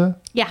 Eliza?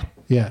 Yeah.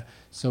 Yeah.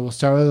 So we'll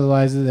start with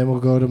Eliza, then we'll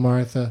go to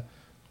Martha.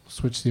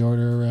 Switch the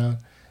order around.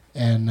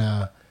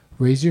 And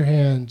raise your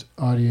hand,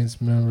 audience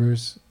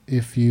members,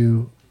 if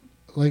you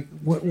like.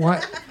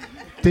 What?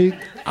 They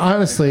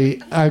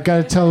honestly, I've got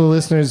to tell the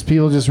listeners.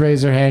 People just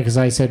raise their hand because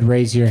I said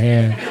raise your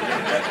hand.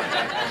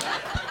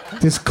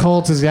 This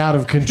cult is out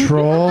of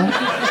control.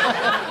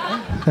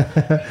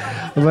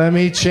 Let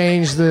me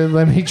change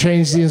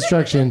the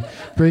instruction.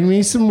 Bring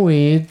me some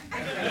weed.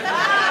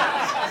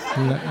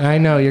 I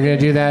know you're gonna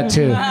do that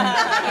too.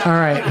 All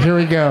right, here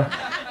we go.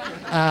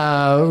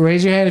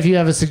 Raise your hand if you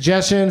have a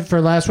suggestion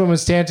for Last Woman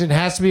Stanton. It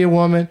has to be a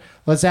woman.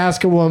 Let's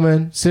ask a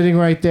woman sitting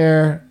right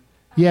there.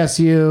 Yes,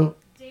 you.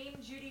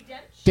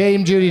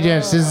 Dame Judi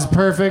Dench. This is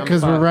perfect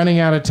because we're running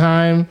out of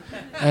time,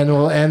 and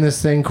we'll end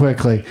this thing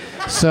quickly.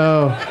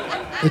 So,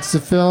 it's the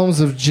films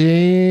of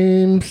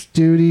James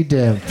Judi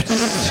Dench.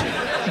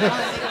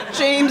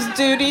 James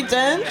Judi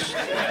Dench.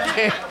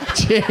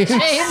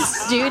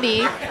 James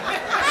Judy.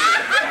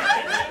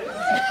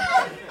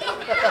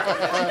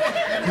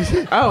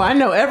 Oh, I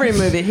know every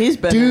movie he's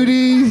been in.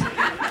 Duty.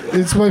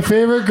 It's my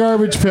favorite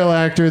garbage pail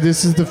actor.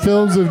 This is the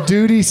films of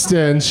Duty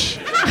Stench.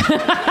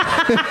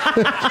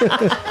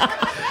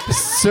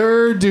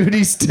 Sir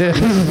Duty Stench.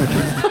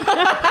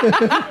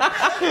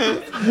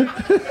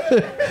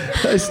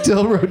 I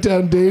still wrote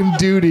down Dame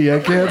Duty. I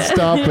can't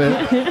stop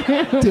it.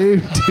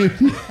 Dame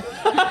Duty.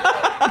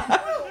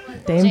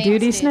 Dame James Duty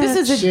Duty. Snatch.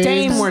 This is a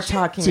dame we're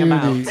talking Duty.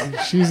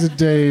 about. She's a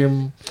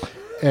dame.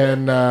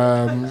 And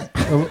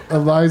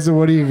Eliza,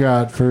 what do you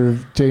got for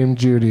Dame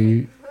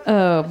Judy?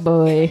 Oh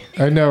boy,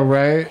 I know,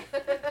 right?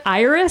 This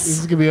Iris.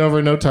 is gonna be over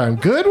in no time.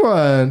 Good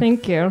one.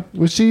 Thank you.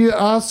 Was she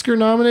Oscar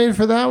nominated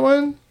for that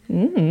one?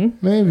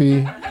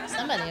 Maybe.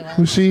 Somebody was.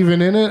 Was she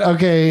even in it?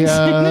 Okay.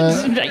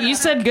 You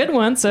said good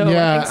one, so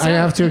Yeah, I think so. I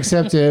have to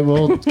accept it.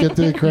 We'll get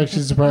the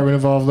corrections department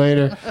involved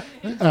later.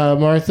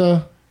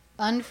 Martha?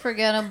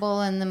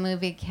 Unforgettable in the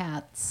movie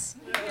Cats.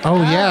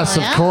 Oh, yes,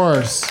 yeah. of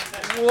course.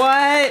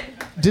 What?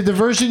 Did the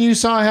version you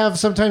saw have,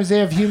 sometimes they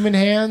have human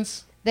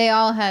hands? They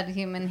all had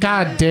human hands.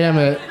 God damn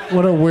it.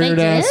 What a weird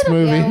ass did?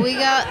 movie.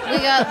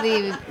 Yeah,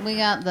 we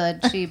got the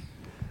cheap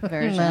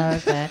version.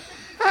 Okay.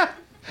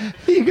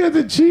 You got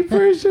the cheap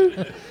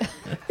version?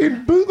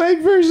 In bootleg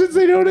versions,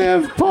 they don't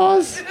have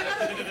paws.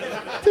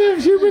 They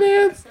have human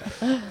hands.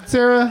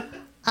 Sarah?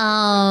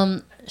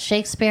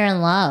 Shakespeare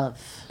in Love.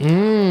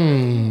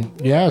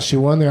 Yeah, she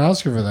won the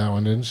Oscar for that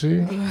one, didn't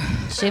she?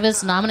 She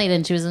was nominated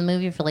and she was in the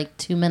movie for like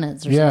 2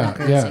 minutes or Yeah,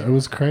 something yeah, crazy. it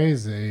was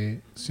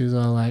crazy. She was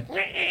all like,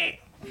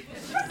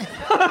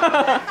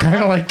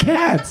 kind of like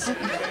Cats.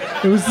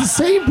 It was the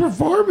same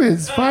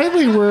performance.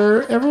 Finally,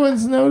 where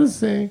everyone's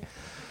noticing.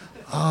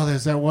 Oh,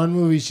 there's that one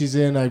movie she's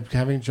in. I'm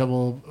having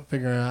trouble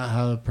figuring out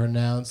how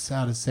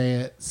to say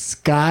it.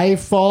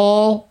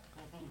 Skyfall.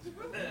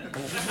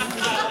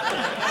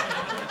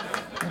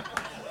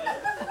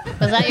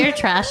 Was that your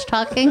trash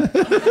talking?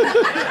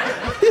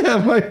 Yeah,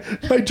 my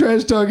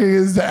trash talking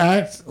is to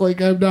act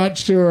like I'm not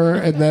sure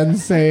and then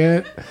say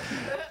it.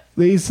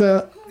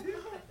 Lisa,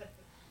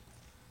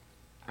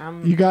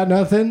 you got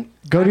nothing?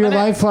 Go to your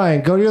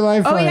lifeline. Go to your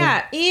lifeline. Oh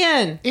yeah,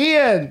 Ian.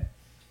 Ian.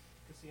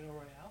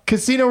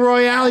 Casino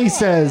Royale, he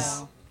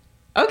says.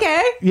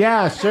 Okay.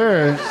 Yeah,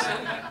 sure.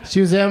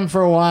 She was M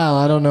for a while.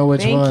 I don't know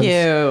which Thank ones.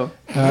 you.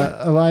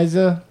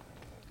 Eliza?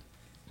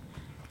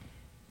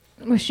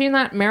 Was she in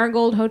that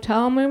Marigold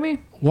Hotel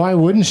movie? Why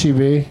wouldn't she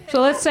be?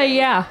 So let's say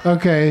yeah.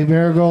 Okay,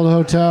 Marigold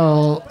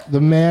Hotel,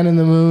 The Man in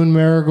the Moon,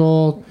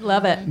 Marigold.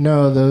 Love it.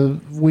 No, The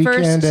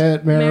Weekend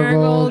at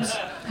Marigold.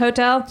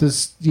 Hotel.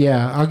 Just,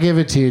 yeah, I'll give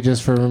it to you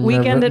just for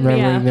Weekend at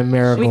remembering the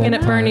Marigold. Weekend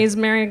at part. Bernie's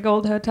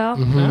Marigold Hotel. I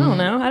don't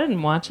know. I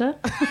didn't watch it.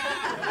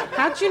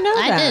 How'd you know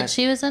that? I did.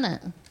 She was in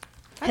it.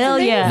 Hell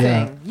yeah.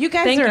 Amazing. You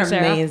guys Thank are you,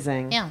 Sarah.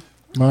 amazing. Yeah.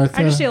 Martha?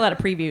 I just see a lot of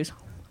previews.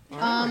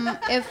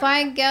 If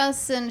I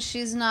guess and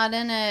she's not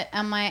in it,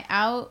 am I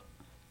out?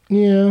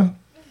 Yeah.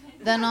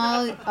 Then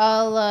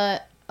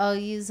I'll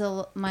use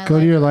my Go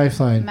to your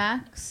lifeline.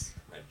 Max.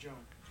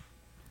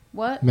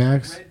 What?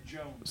 Max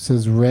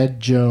says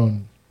Red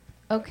Joan.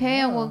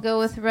 Okay, we'll go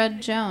with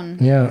Red Joan.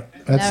 Yeah,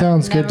 that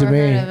sounds good to Never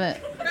me. heard of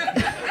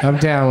it. I'm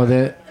down with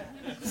it.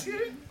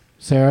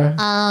 Sarah?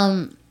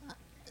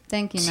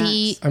 Thank you,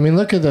 T. Max. I mean,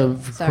 look at the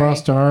Sorry.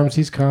 crossed arms.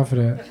 He's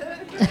confident.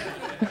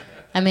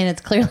 I mean,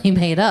 it's clearly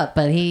made up,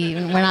 but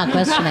we're not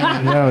questioning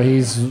it. No,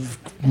 he's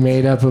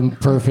made up a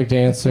perfect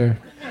answer.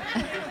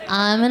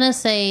 I'm gonna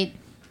say,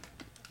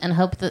 and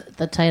hope that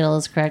the title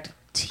is correct.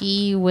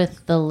 Tea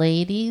with the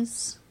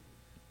Ladies.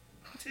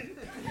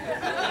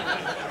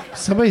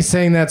 Somebody's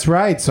saying that's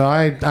right, so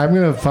I'm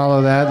going to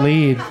follow that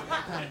lead.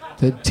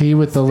 The Tea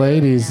with the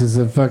Ladies is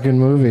a fucking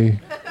movie.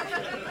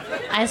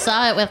 I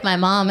saw it with my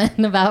mom,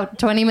 and about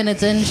 20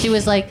 minutes in, she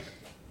was like,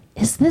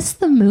 "Is this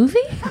the movie?"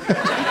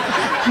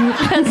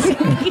 Because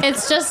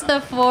it's just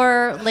the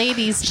 4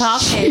 ladies She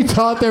talking.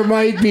 thought there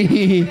might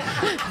be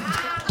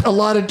a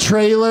lot of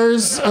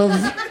trailers of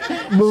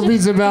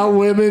movies about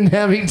women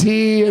having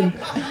tea and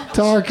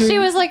talking. She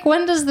was like,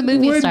 "When does the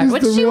movie When start?" does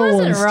Which the she real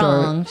wasn't one start?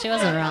 wrong. She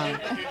wasn't wrong.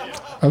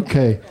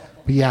 Okay.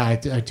 But yeah, I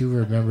do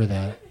remember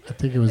that. I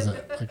think it was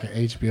like an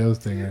HBO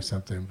thing or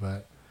something,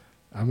 but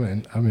I'm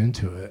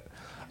into it.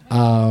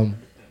 No,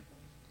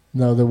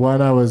 the one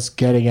I was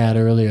getting at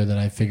earlier that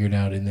I figured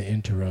out in the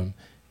interim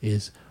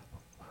is,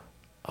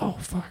 oh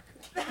fuck.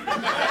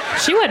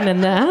 She wasn't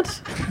in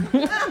that.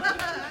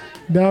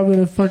 Now I'm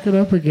gonna fuck it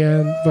up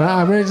again. But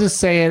I'm gonna just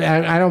say it.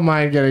 I don't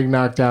mind getting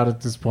knocked out at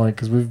this point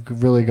because we've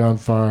really gone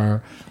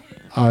far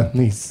on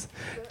these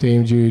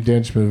Dame Judi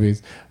Dench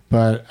movies.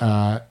 But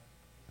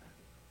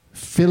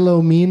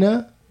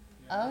Philomena.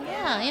 Oh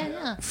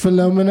yeah.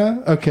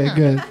 Philomena? Okay,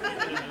 good.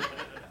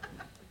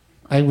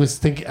 I was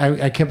thinking,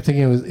 I kept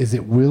thinking, is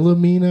it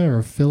Wilhelmina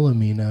or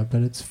Philomena?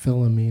 But it's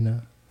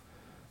Philomena.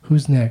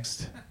 Who's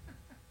next?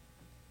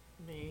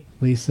 Me.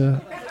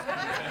 Lisa?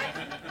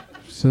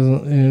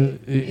 So,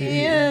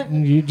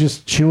 you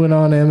just chewing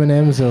on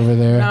M&Ms over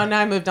there. No,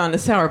 now I moved on to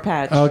Sour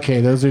Patch. Okay,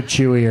 those are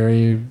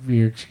chewier.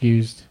 You're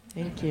excused.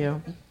 Thank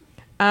you.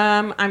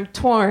 I'm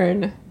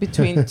torn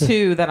between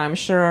 2 that I'm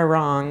sure are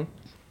wrong.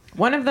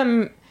 One of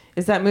them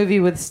is that movie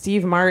with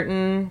Steve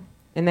Martin,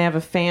 and they have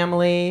a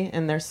family,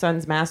 and their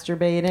son's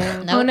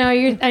masturbating. Nope. Oh no,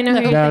 I know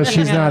who you're No,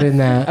 thinking she's of. not in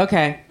that.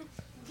 Okay.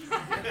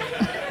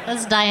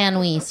 That's Diane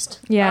Wiest.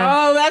 Yeah.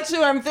 Oh, that's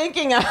who I'm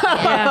thinking of.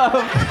 Yeah.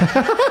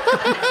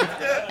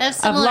 They have Of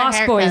similar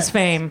Lost Boys haircuts.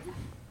 fame.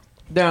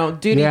 No,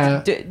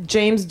 Yeah.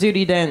 James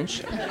Duty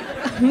Dench.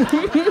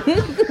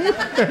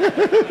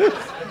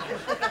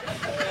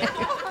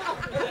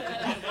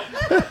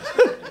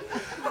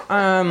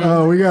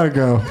 Oh, we gotta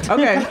go.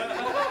 Okay.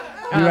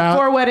 You're out?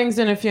 4 weddings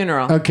and a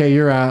funeral. Okay,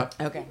 you're out.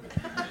 Okay.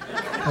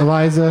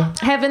 Eliza,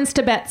 Heavens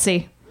to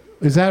Betsy.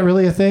 is that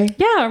really a thing?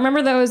 Yeah,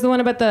 remember that was the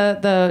one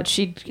about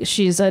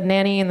she's a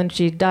nanny and then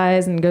she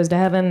dies and goes to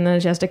heaven and then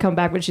she has to come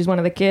back, but she's one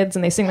of the kids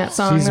and they sing that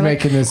song. She's They're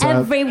making this up.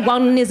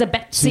 Everyone is a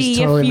Betsy She's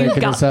totally if you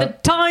making got this the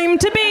up. time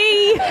to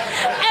be.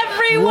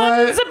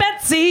 Everyone's What? a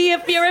Betsy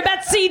if you're a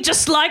Betsy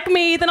just like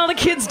me. Then all the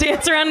kids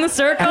dance around in the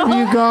circle.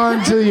 Have you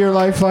gone to your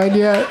lifeline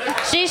yet?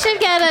 She should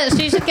get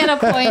a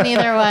point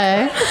either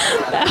way.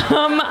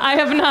 I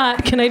have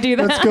not. Can I do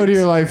that? Let's go to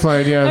your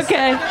lifeline, yes.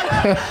 Okay.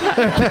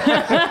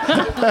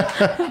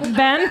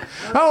 Ben?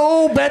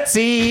 Oh,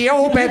 Betsy.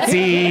 Oh,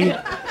 Betsy.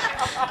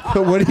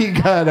 What do you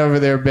got over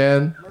there,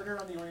 Ben?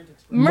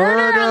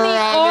 Murder on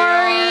the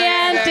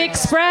Orient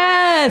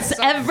Express.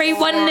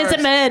 Everyone is a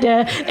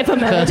murder if a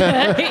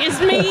murder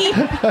is me.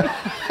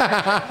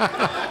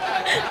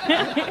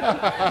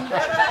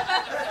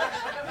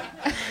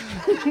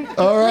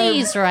 All right.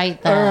 Please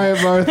write that. All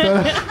right,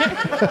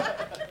 Martha.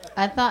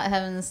 I thought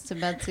Heavens to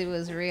Betsy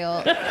was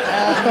real.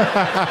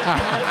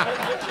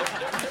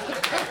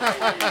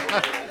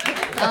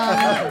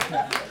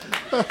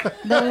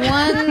 The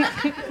one.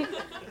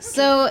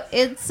 So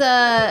it's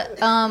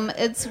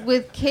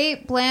with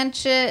Kate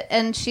Blanchett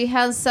and she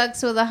has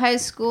sex with a high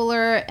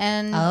schooler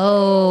and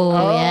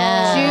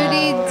Yeah.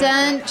 Judi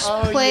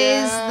Dench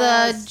plays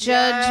the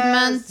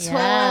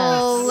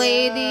judgmental Yes.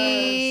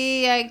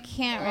 lady. I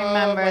can't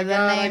remember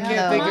the name I can't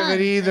though. think of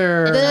it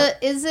either.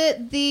 Is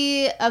it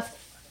the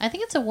I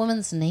think it's a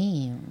woman's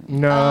name.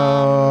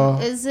 No.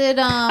 is it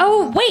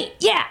Oh, wait.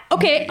 Yeah.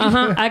 Okay.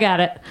 I got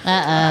it.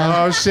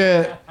 Oh,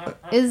 shit.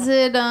 is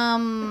it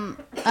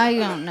I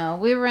don't know.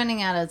 We're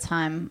running out of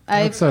time.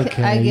 That's I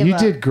okay. give You up.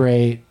 did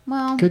great.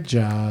 Well, Good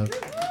job.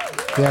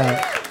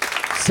 Yeah.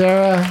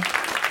 Sarah,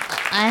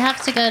 I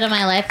have to go to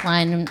my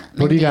lifeline.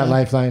 what do you got, Mindy.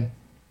 lifeline?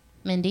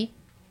 Mindy?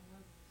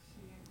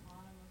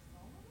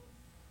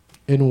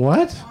 In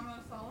what?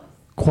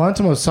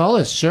 Quantum of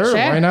Solace. Sure. Sure,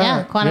 Why not?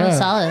 yeah, Quantum of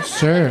Solace.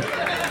 Sure.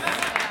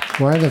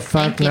 Why the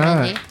fuck Thank you,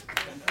 not? Mindy.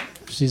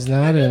 She's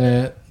not in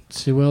it.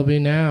 She will be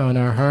now in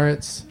our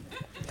hearts.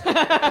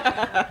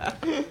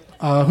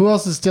 Who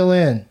else is still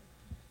in?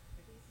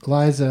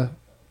 Eliza.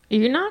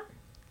 You're not?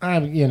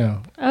 You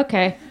know,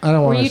 Okay. I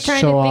don't Were want you to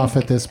trying show to off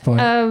think at this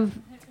point. Of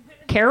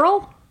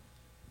Carol?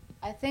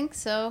 I think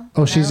so.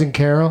 Oh, she's in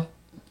Carol?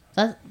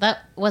 That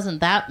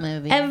wasn't that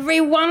movie.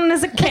 Everyone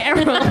is a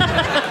Carol.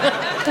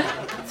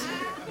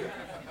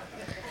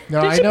 No,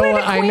 Did I she know. play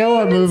the I know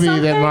what Queen in movie that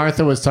something?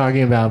 Martha was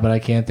talking about, but I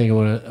can't think of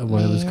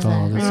what it was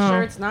called. Are you It's-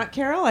 sure it's not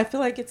Carol? I feel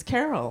like it's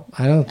Carol.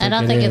 I don't think, I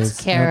don't think it it's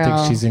is. I don't Carol.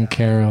 think she's in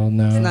Carol.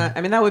 No. It's not.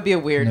 I mean, that would be a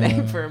weird No.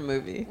 name for a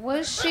movie.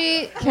 Was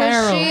she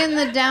Carol. in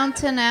the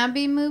Downton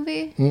Abbey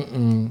movie?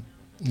 Mm-mm.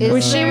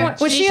 Is she there- one-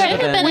 was she should have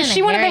been was in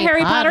she one of the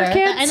Harry Potter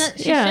kids? I know,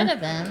 she Yeah. should have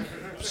been.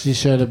 She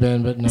should have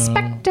been, but no.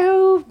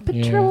 Specto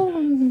Patrol.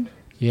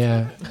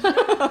 Yeah.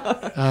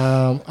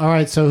 All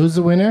right. So who's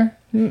the winner?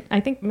 I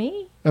think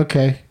me.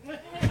 Okay.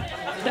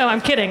 No,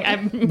 I'm kidding.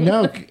 I'm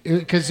No,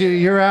 because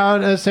you're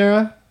out,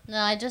 Sarah. No,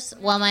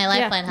 my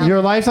lifeline helped. Your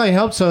lifeline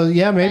helped, so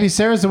yeah, maybe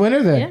Sarah's the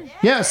winner then.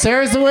 Yeah,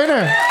 Sarah's the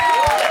winner.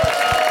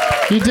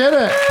 You did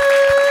it.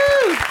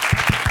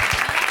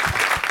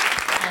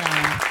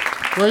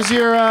 Where's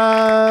your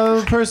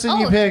person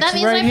you picked? That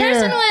means right my here.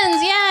 person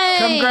wins. Yay!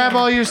 Come grab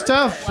all your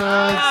stuff.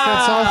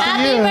 That's all for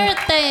Happy you.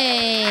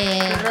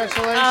 birthday!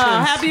 Congratulations. Oh,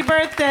 happy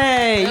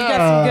birthday! You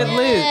got some good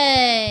loot.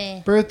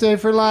 Yay! Birthday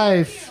for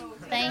life.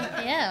 Thank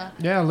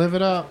you. Yeah, live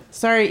it up.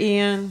 Sorry,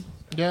 Ian.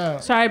 Yeah.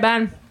 sorry,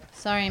 Ben.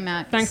 Sorry,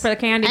 Max. Thanks for the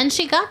candy. And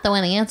she got the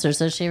winning answer,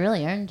 so she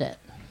really earned it.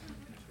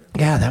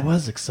 Yeah, that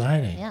was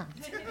exciting. Yeah.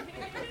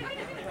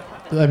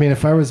 I mean,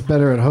 if I was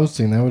better at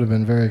hosting, that would have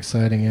been a very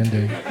exciting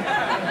ending.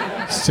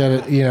 Instead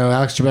of,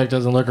 Alex Trebek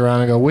doesn't look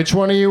around and go, which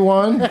one of you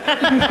won?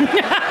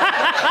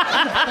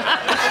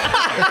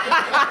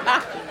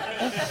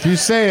 If you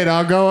say it,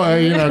 I'll go,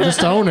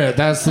 just own it.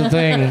 That's the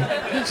thing.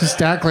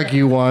 Just act like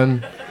you won.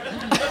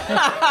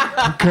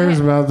 Who cares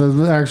about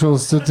the actual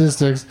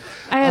statistics?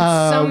 I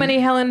had so many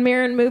Helen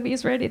Mirren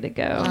movies ready to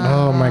go.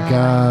 Oh my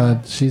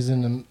God, she's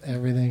in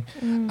everything.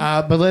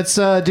 But let's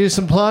do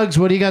some plugs.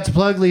 What do you got to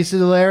plug, Lisa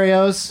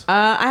DeLarios?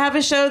 I have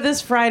a show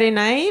this Friday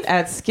night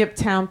at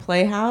Skiptown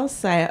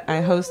Playhouse.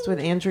 I host with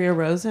Andrea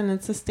Rosen.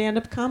 It's a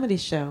stand-up comedy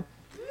show.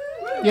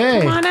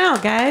 Yay! Come on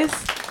out, guys.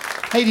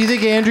 Hey, do you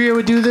think Andrea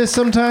would do this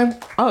sometime?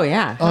 Oh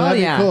yeah. Oh, Hell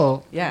that'd yeah. be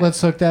cool. Yeah.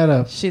 Let's hook that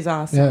up. She's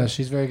awesome. Yeah,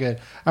 she's very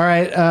good. All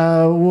right,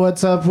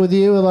 what's up with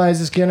you,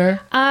 Eliza Skinner?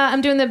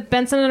 I'm doing the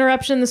Benson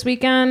Interruption this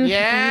weekend.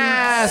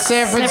 Yeah,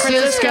 San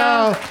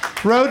Francisco.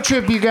 Road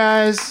trip, you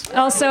guys.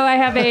 Also, I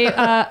have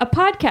a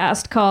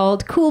podcast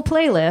called Cool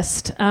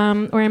Playlist,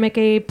 where I make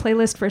a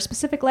playlist for a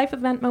specific life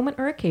event, moment,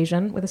 or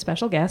occasion with a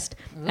special guest,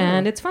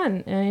 and it's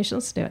fun. You should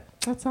listen to it.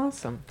 That's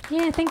awesome.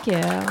 Yeah, thank you.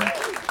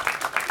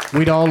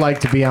 We'd all like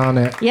to be on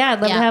it. Yeah,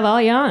 I'd love Yeah. to have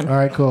all you on. All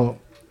right, cool.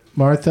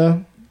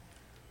 Martha?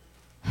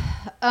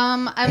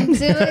 I'm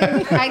doing.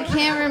 I can't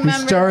He's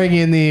remember. starring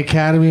in the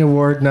Academy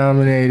Award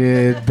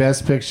nominated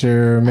Best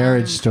Picture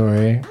Marriage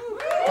Story.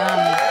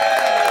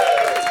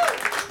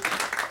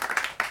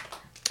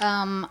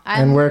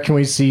 And where can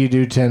we see you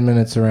do 10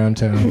 minutes around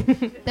town?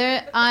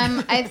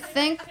 I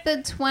think the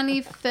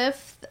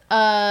 25th,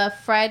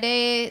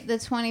 Friday, the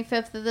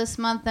 25th of this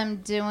month, I'm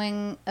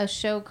doing a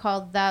show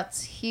called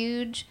That's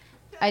Huge.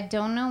 I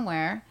don't know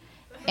where.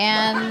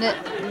 And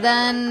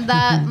then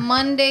that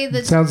Monday,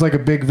 Sounds like a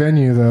big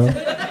venue, though.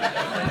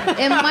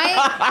 it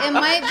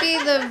might be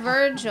the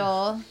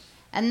Virgil.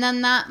 And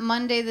then that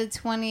Monday, the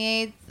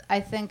 28th, I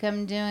think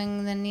I'm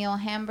doing the Neil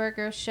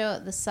Hamburger show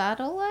at the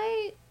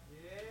Satellite.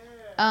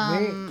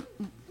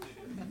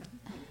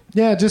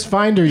 Yeah, just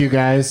find her, you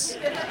guys.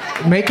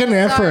 Make an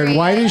effort. Sorry.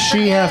 Why does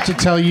she have to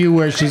tell you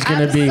where she's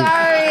going to be?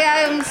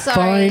 I'm sorry.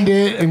 Find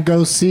it and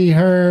go see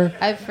her.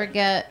 I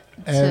forget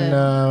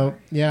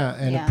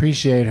And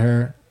appreciate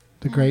her,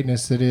 the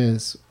greatness that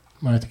is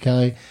Martha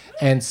Kelly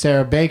and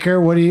Sarah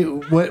Baker. What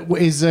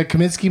is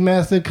Kaminsky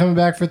Method coming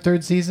back for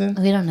third season?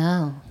 We don't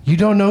know. You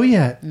don't know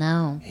yet.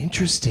 No.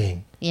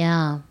 Interesting.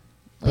 Yeah.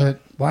 But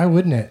why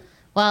wouldn't it?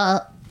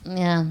 Well,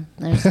 yeah.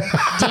 There's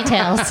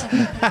details.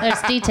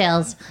 There's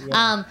details.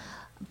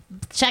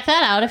 Check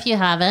that out if you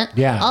haven't.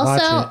 Yeah.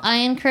 Also, watch it. I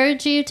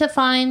encourage you to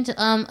find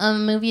a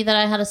movie that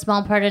I had a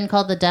small part in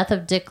called The Death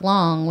of Dick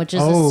Long, which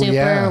is a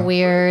super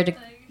weird,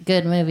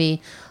 good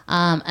movie.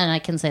 And I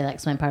can say that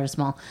because my part is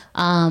small.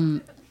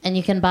 And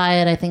you can buy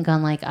it, I think,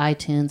 on like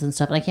iTunes and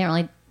stuff. But I can't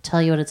really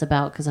tell you what it's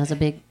about because it has a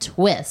big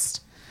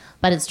twist.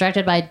 But it's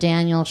directed by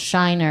Daniel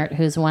Scheinert,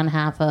 who's one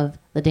half of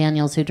the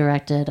Daniels who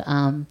directed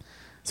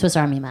Swiss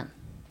Army Men.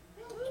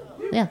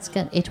 Yeah, it's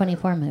good.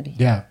 A24 movie.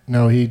 Yeah.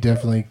 No, he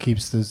definitely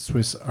keeps the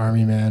Swiss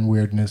Army Man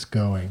weirdness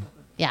going.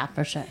 Yeah,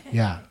 for sure.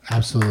 Yeah,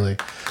 absolutely.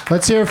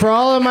 Let's hear it for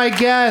all of my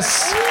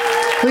guests.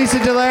 Lisa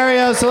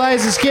DeLarios,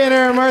 Eliza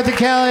Skinner, Martha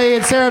Kelly,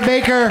 and Sarah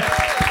Baker.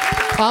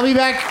 I'll be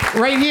back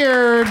right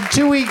here in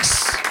 2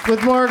 weeks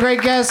with more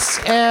great guests.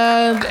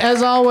 And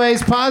as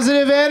always,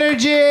 positive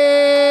energy.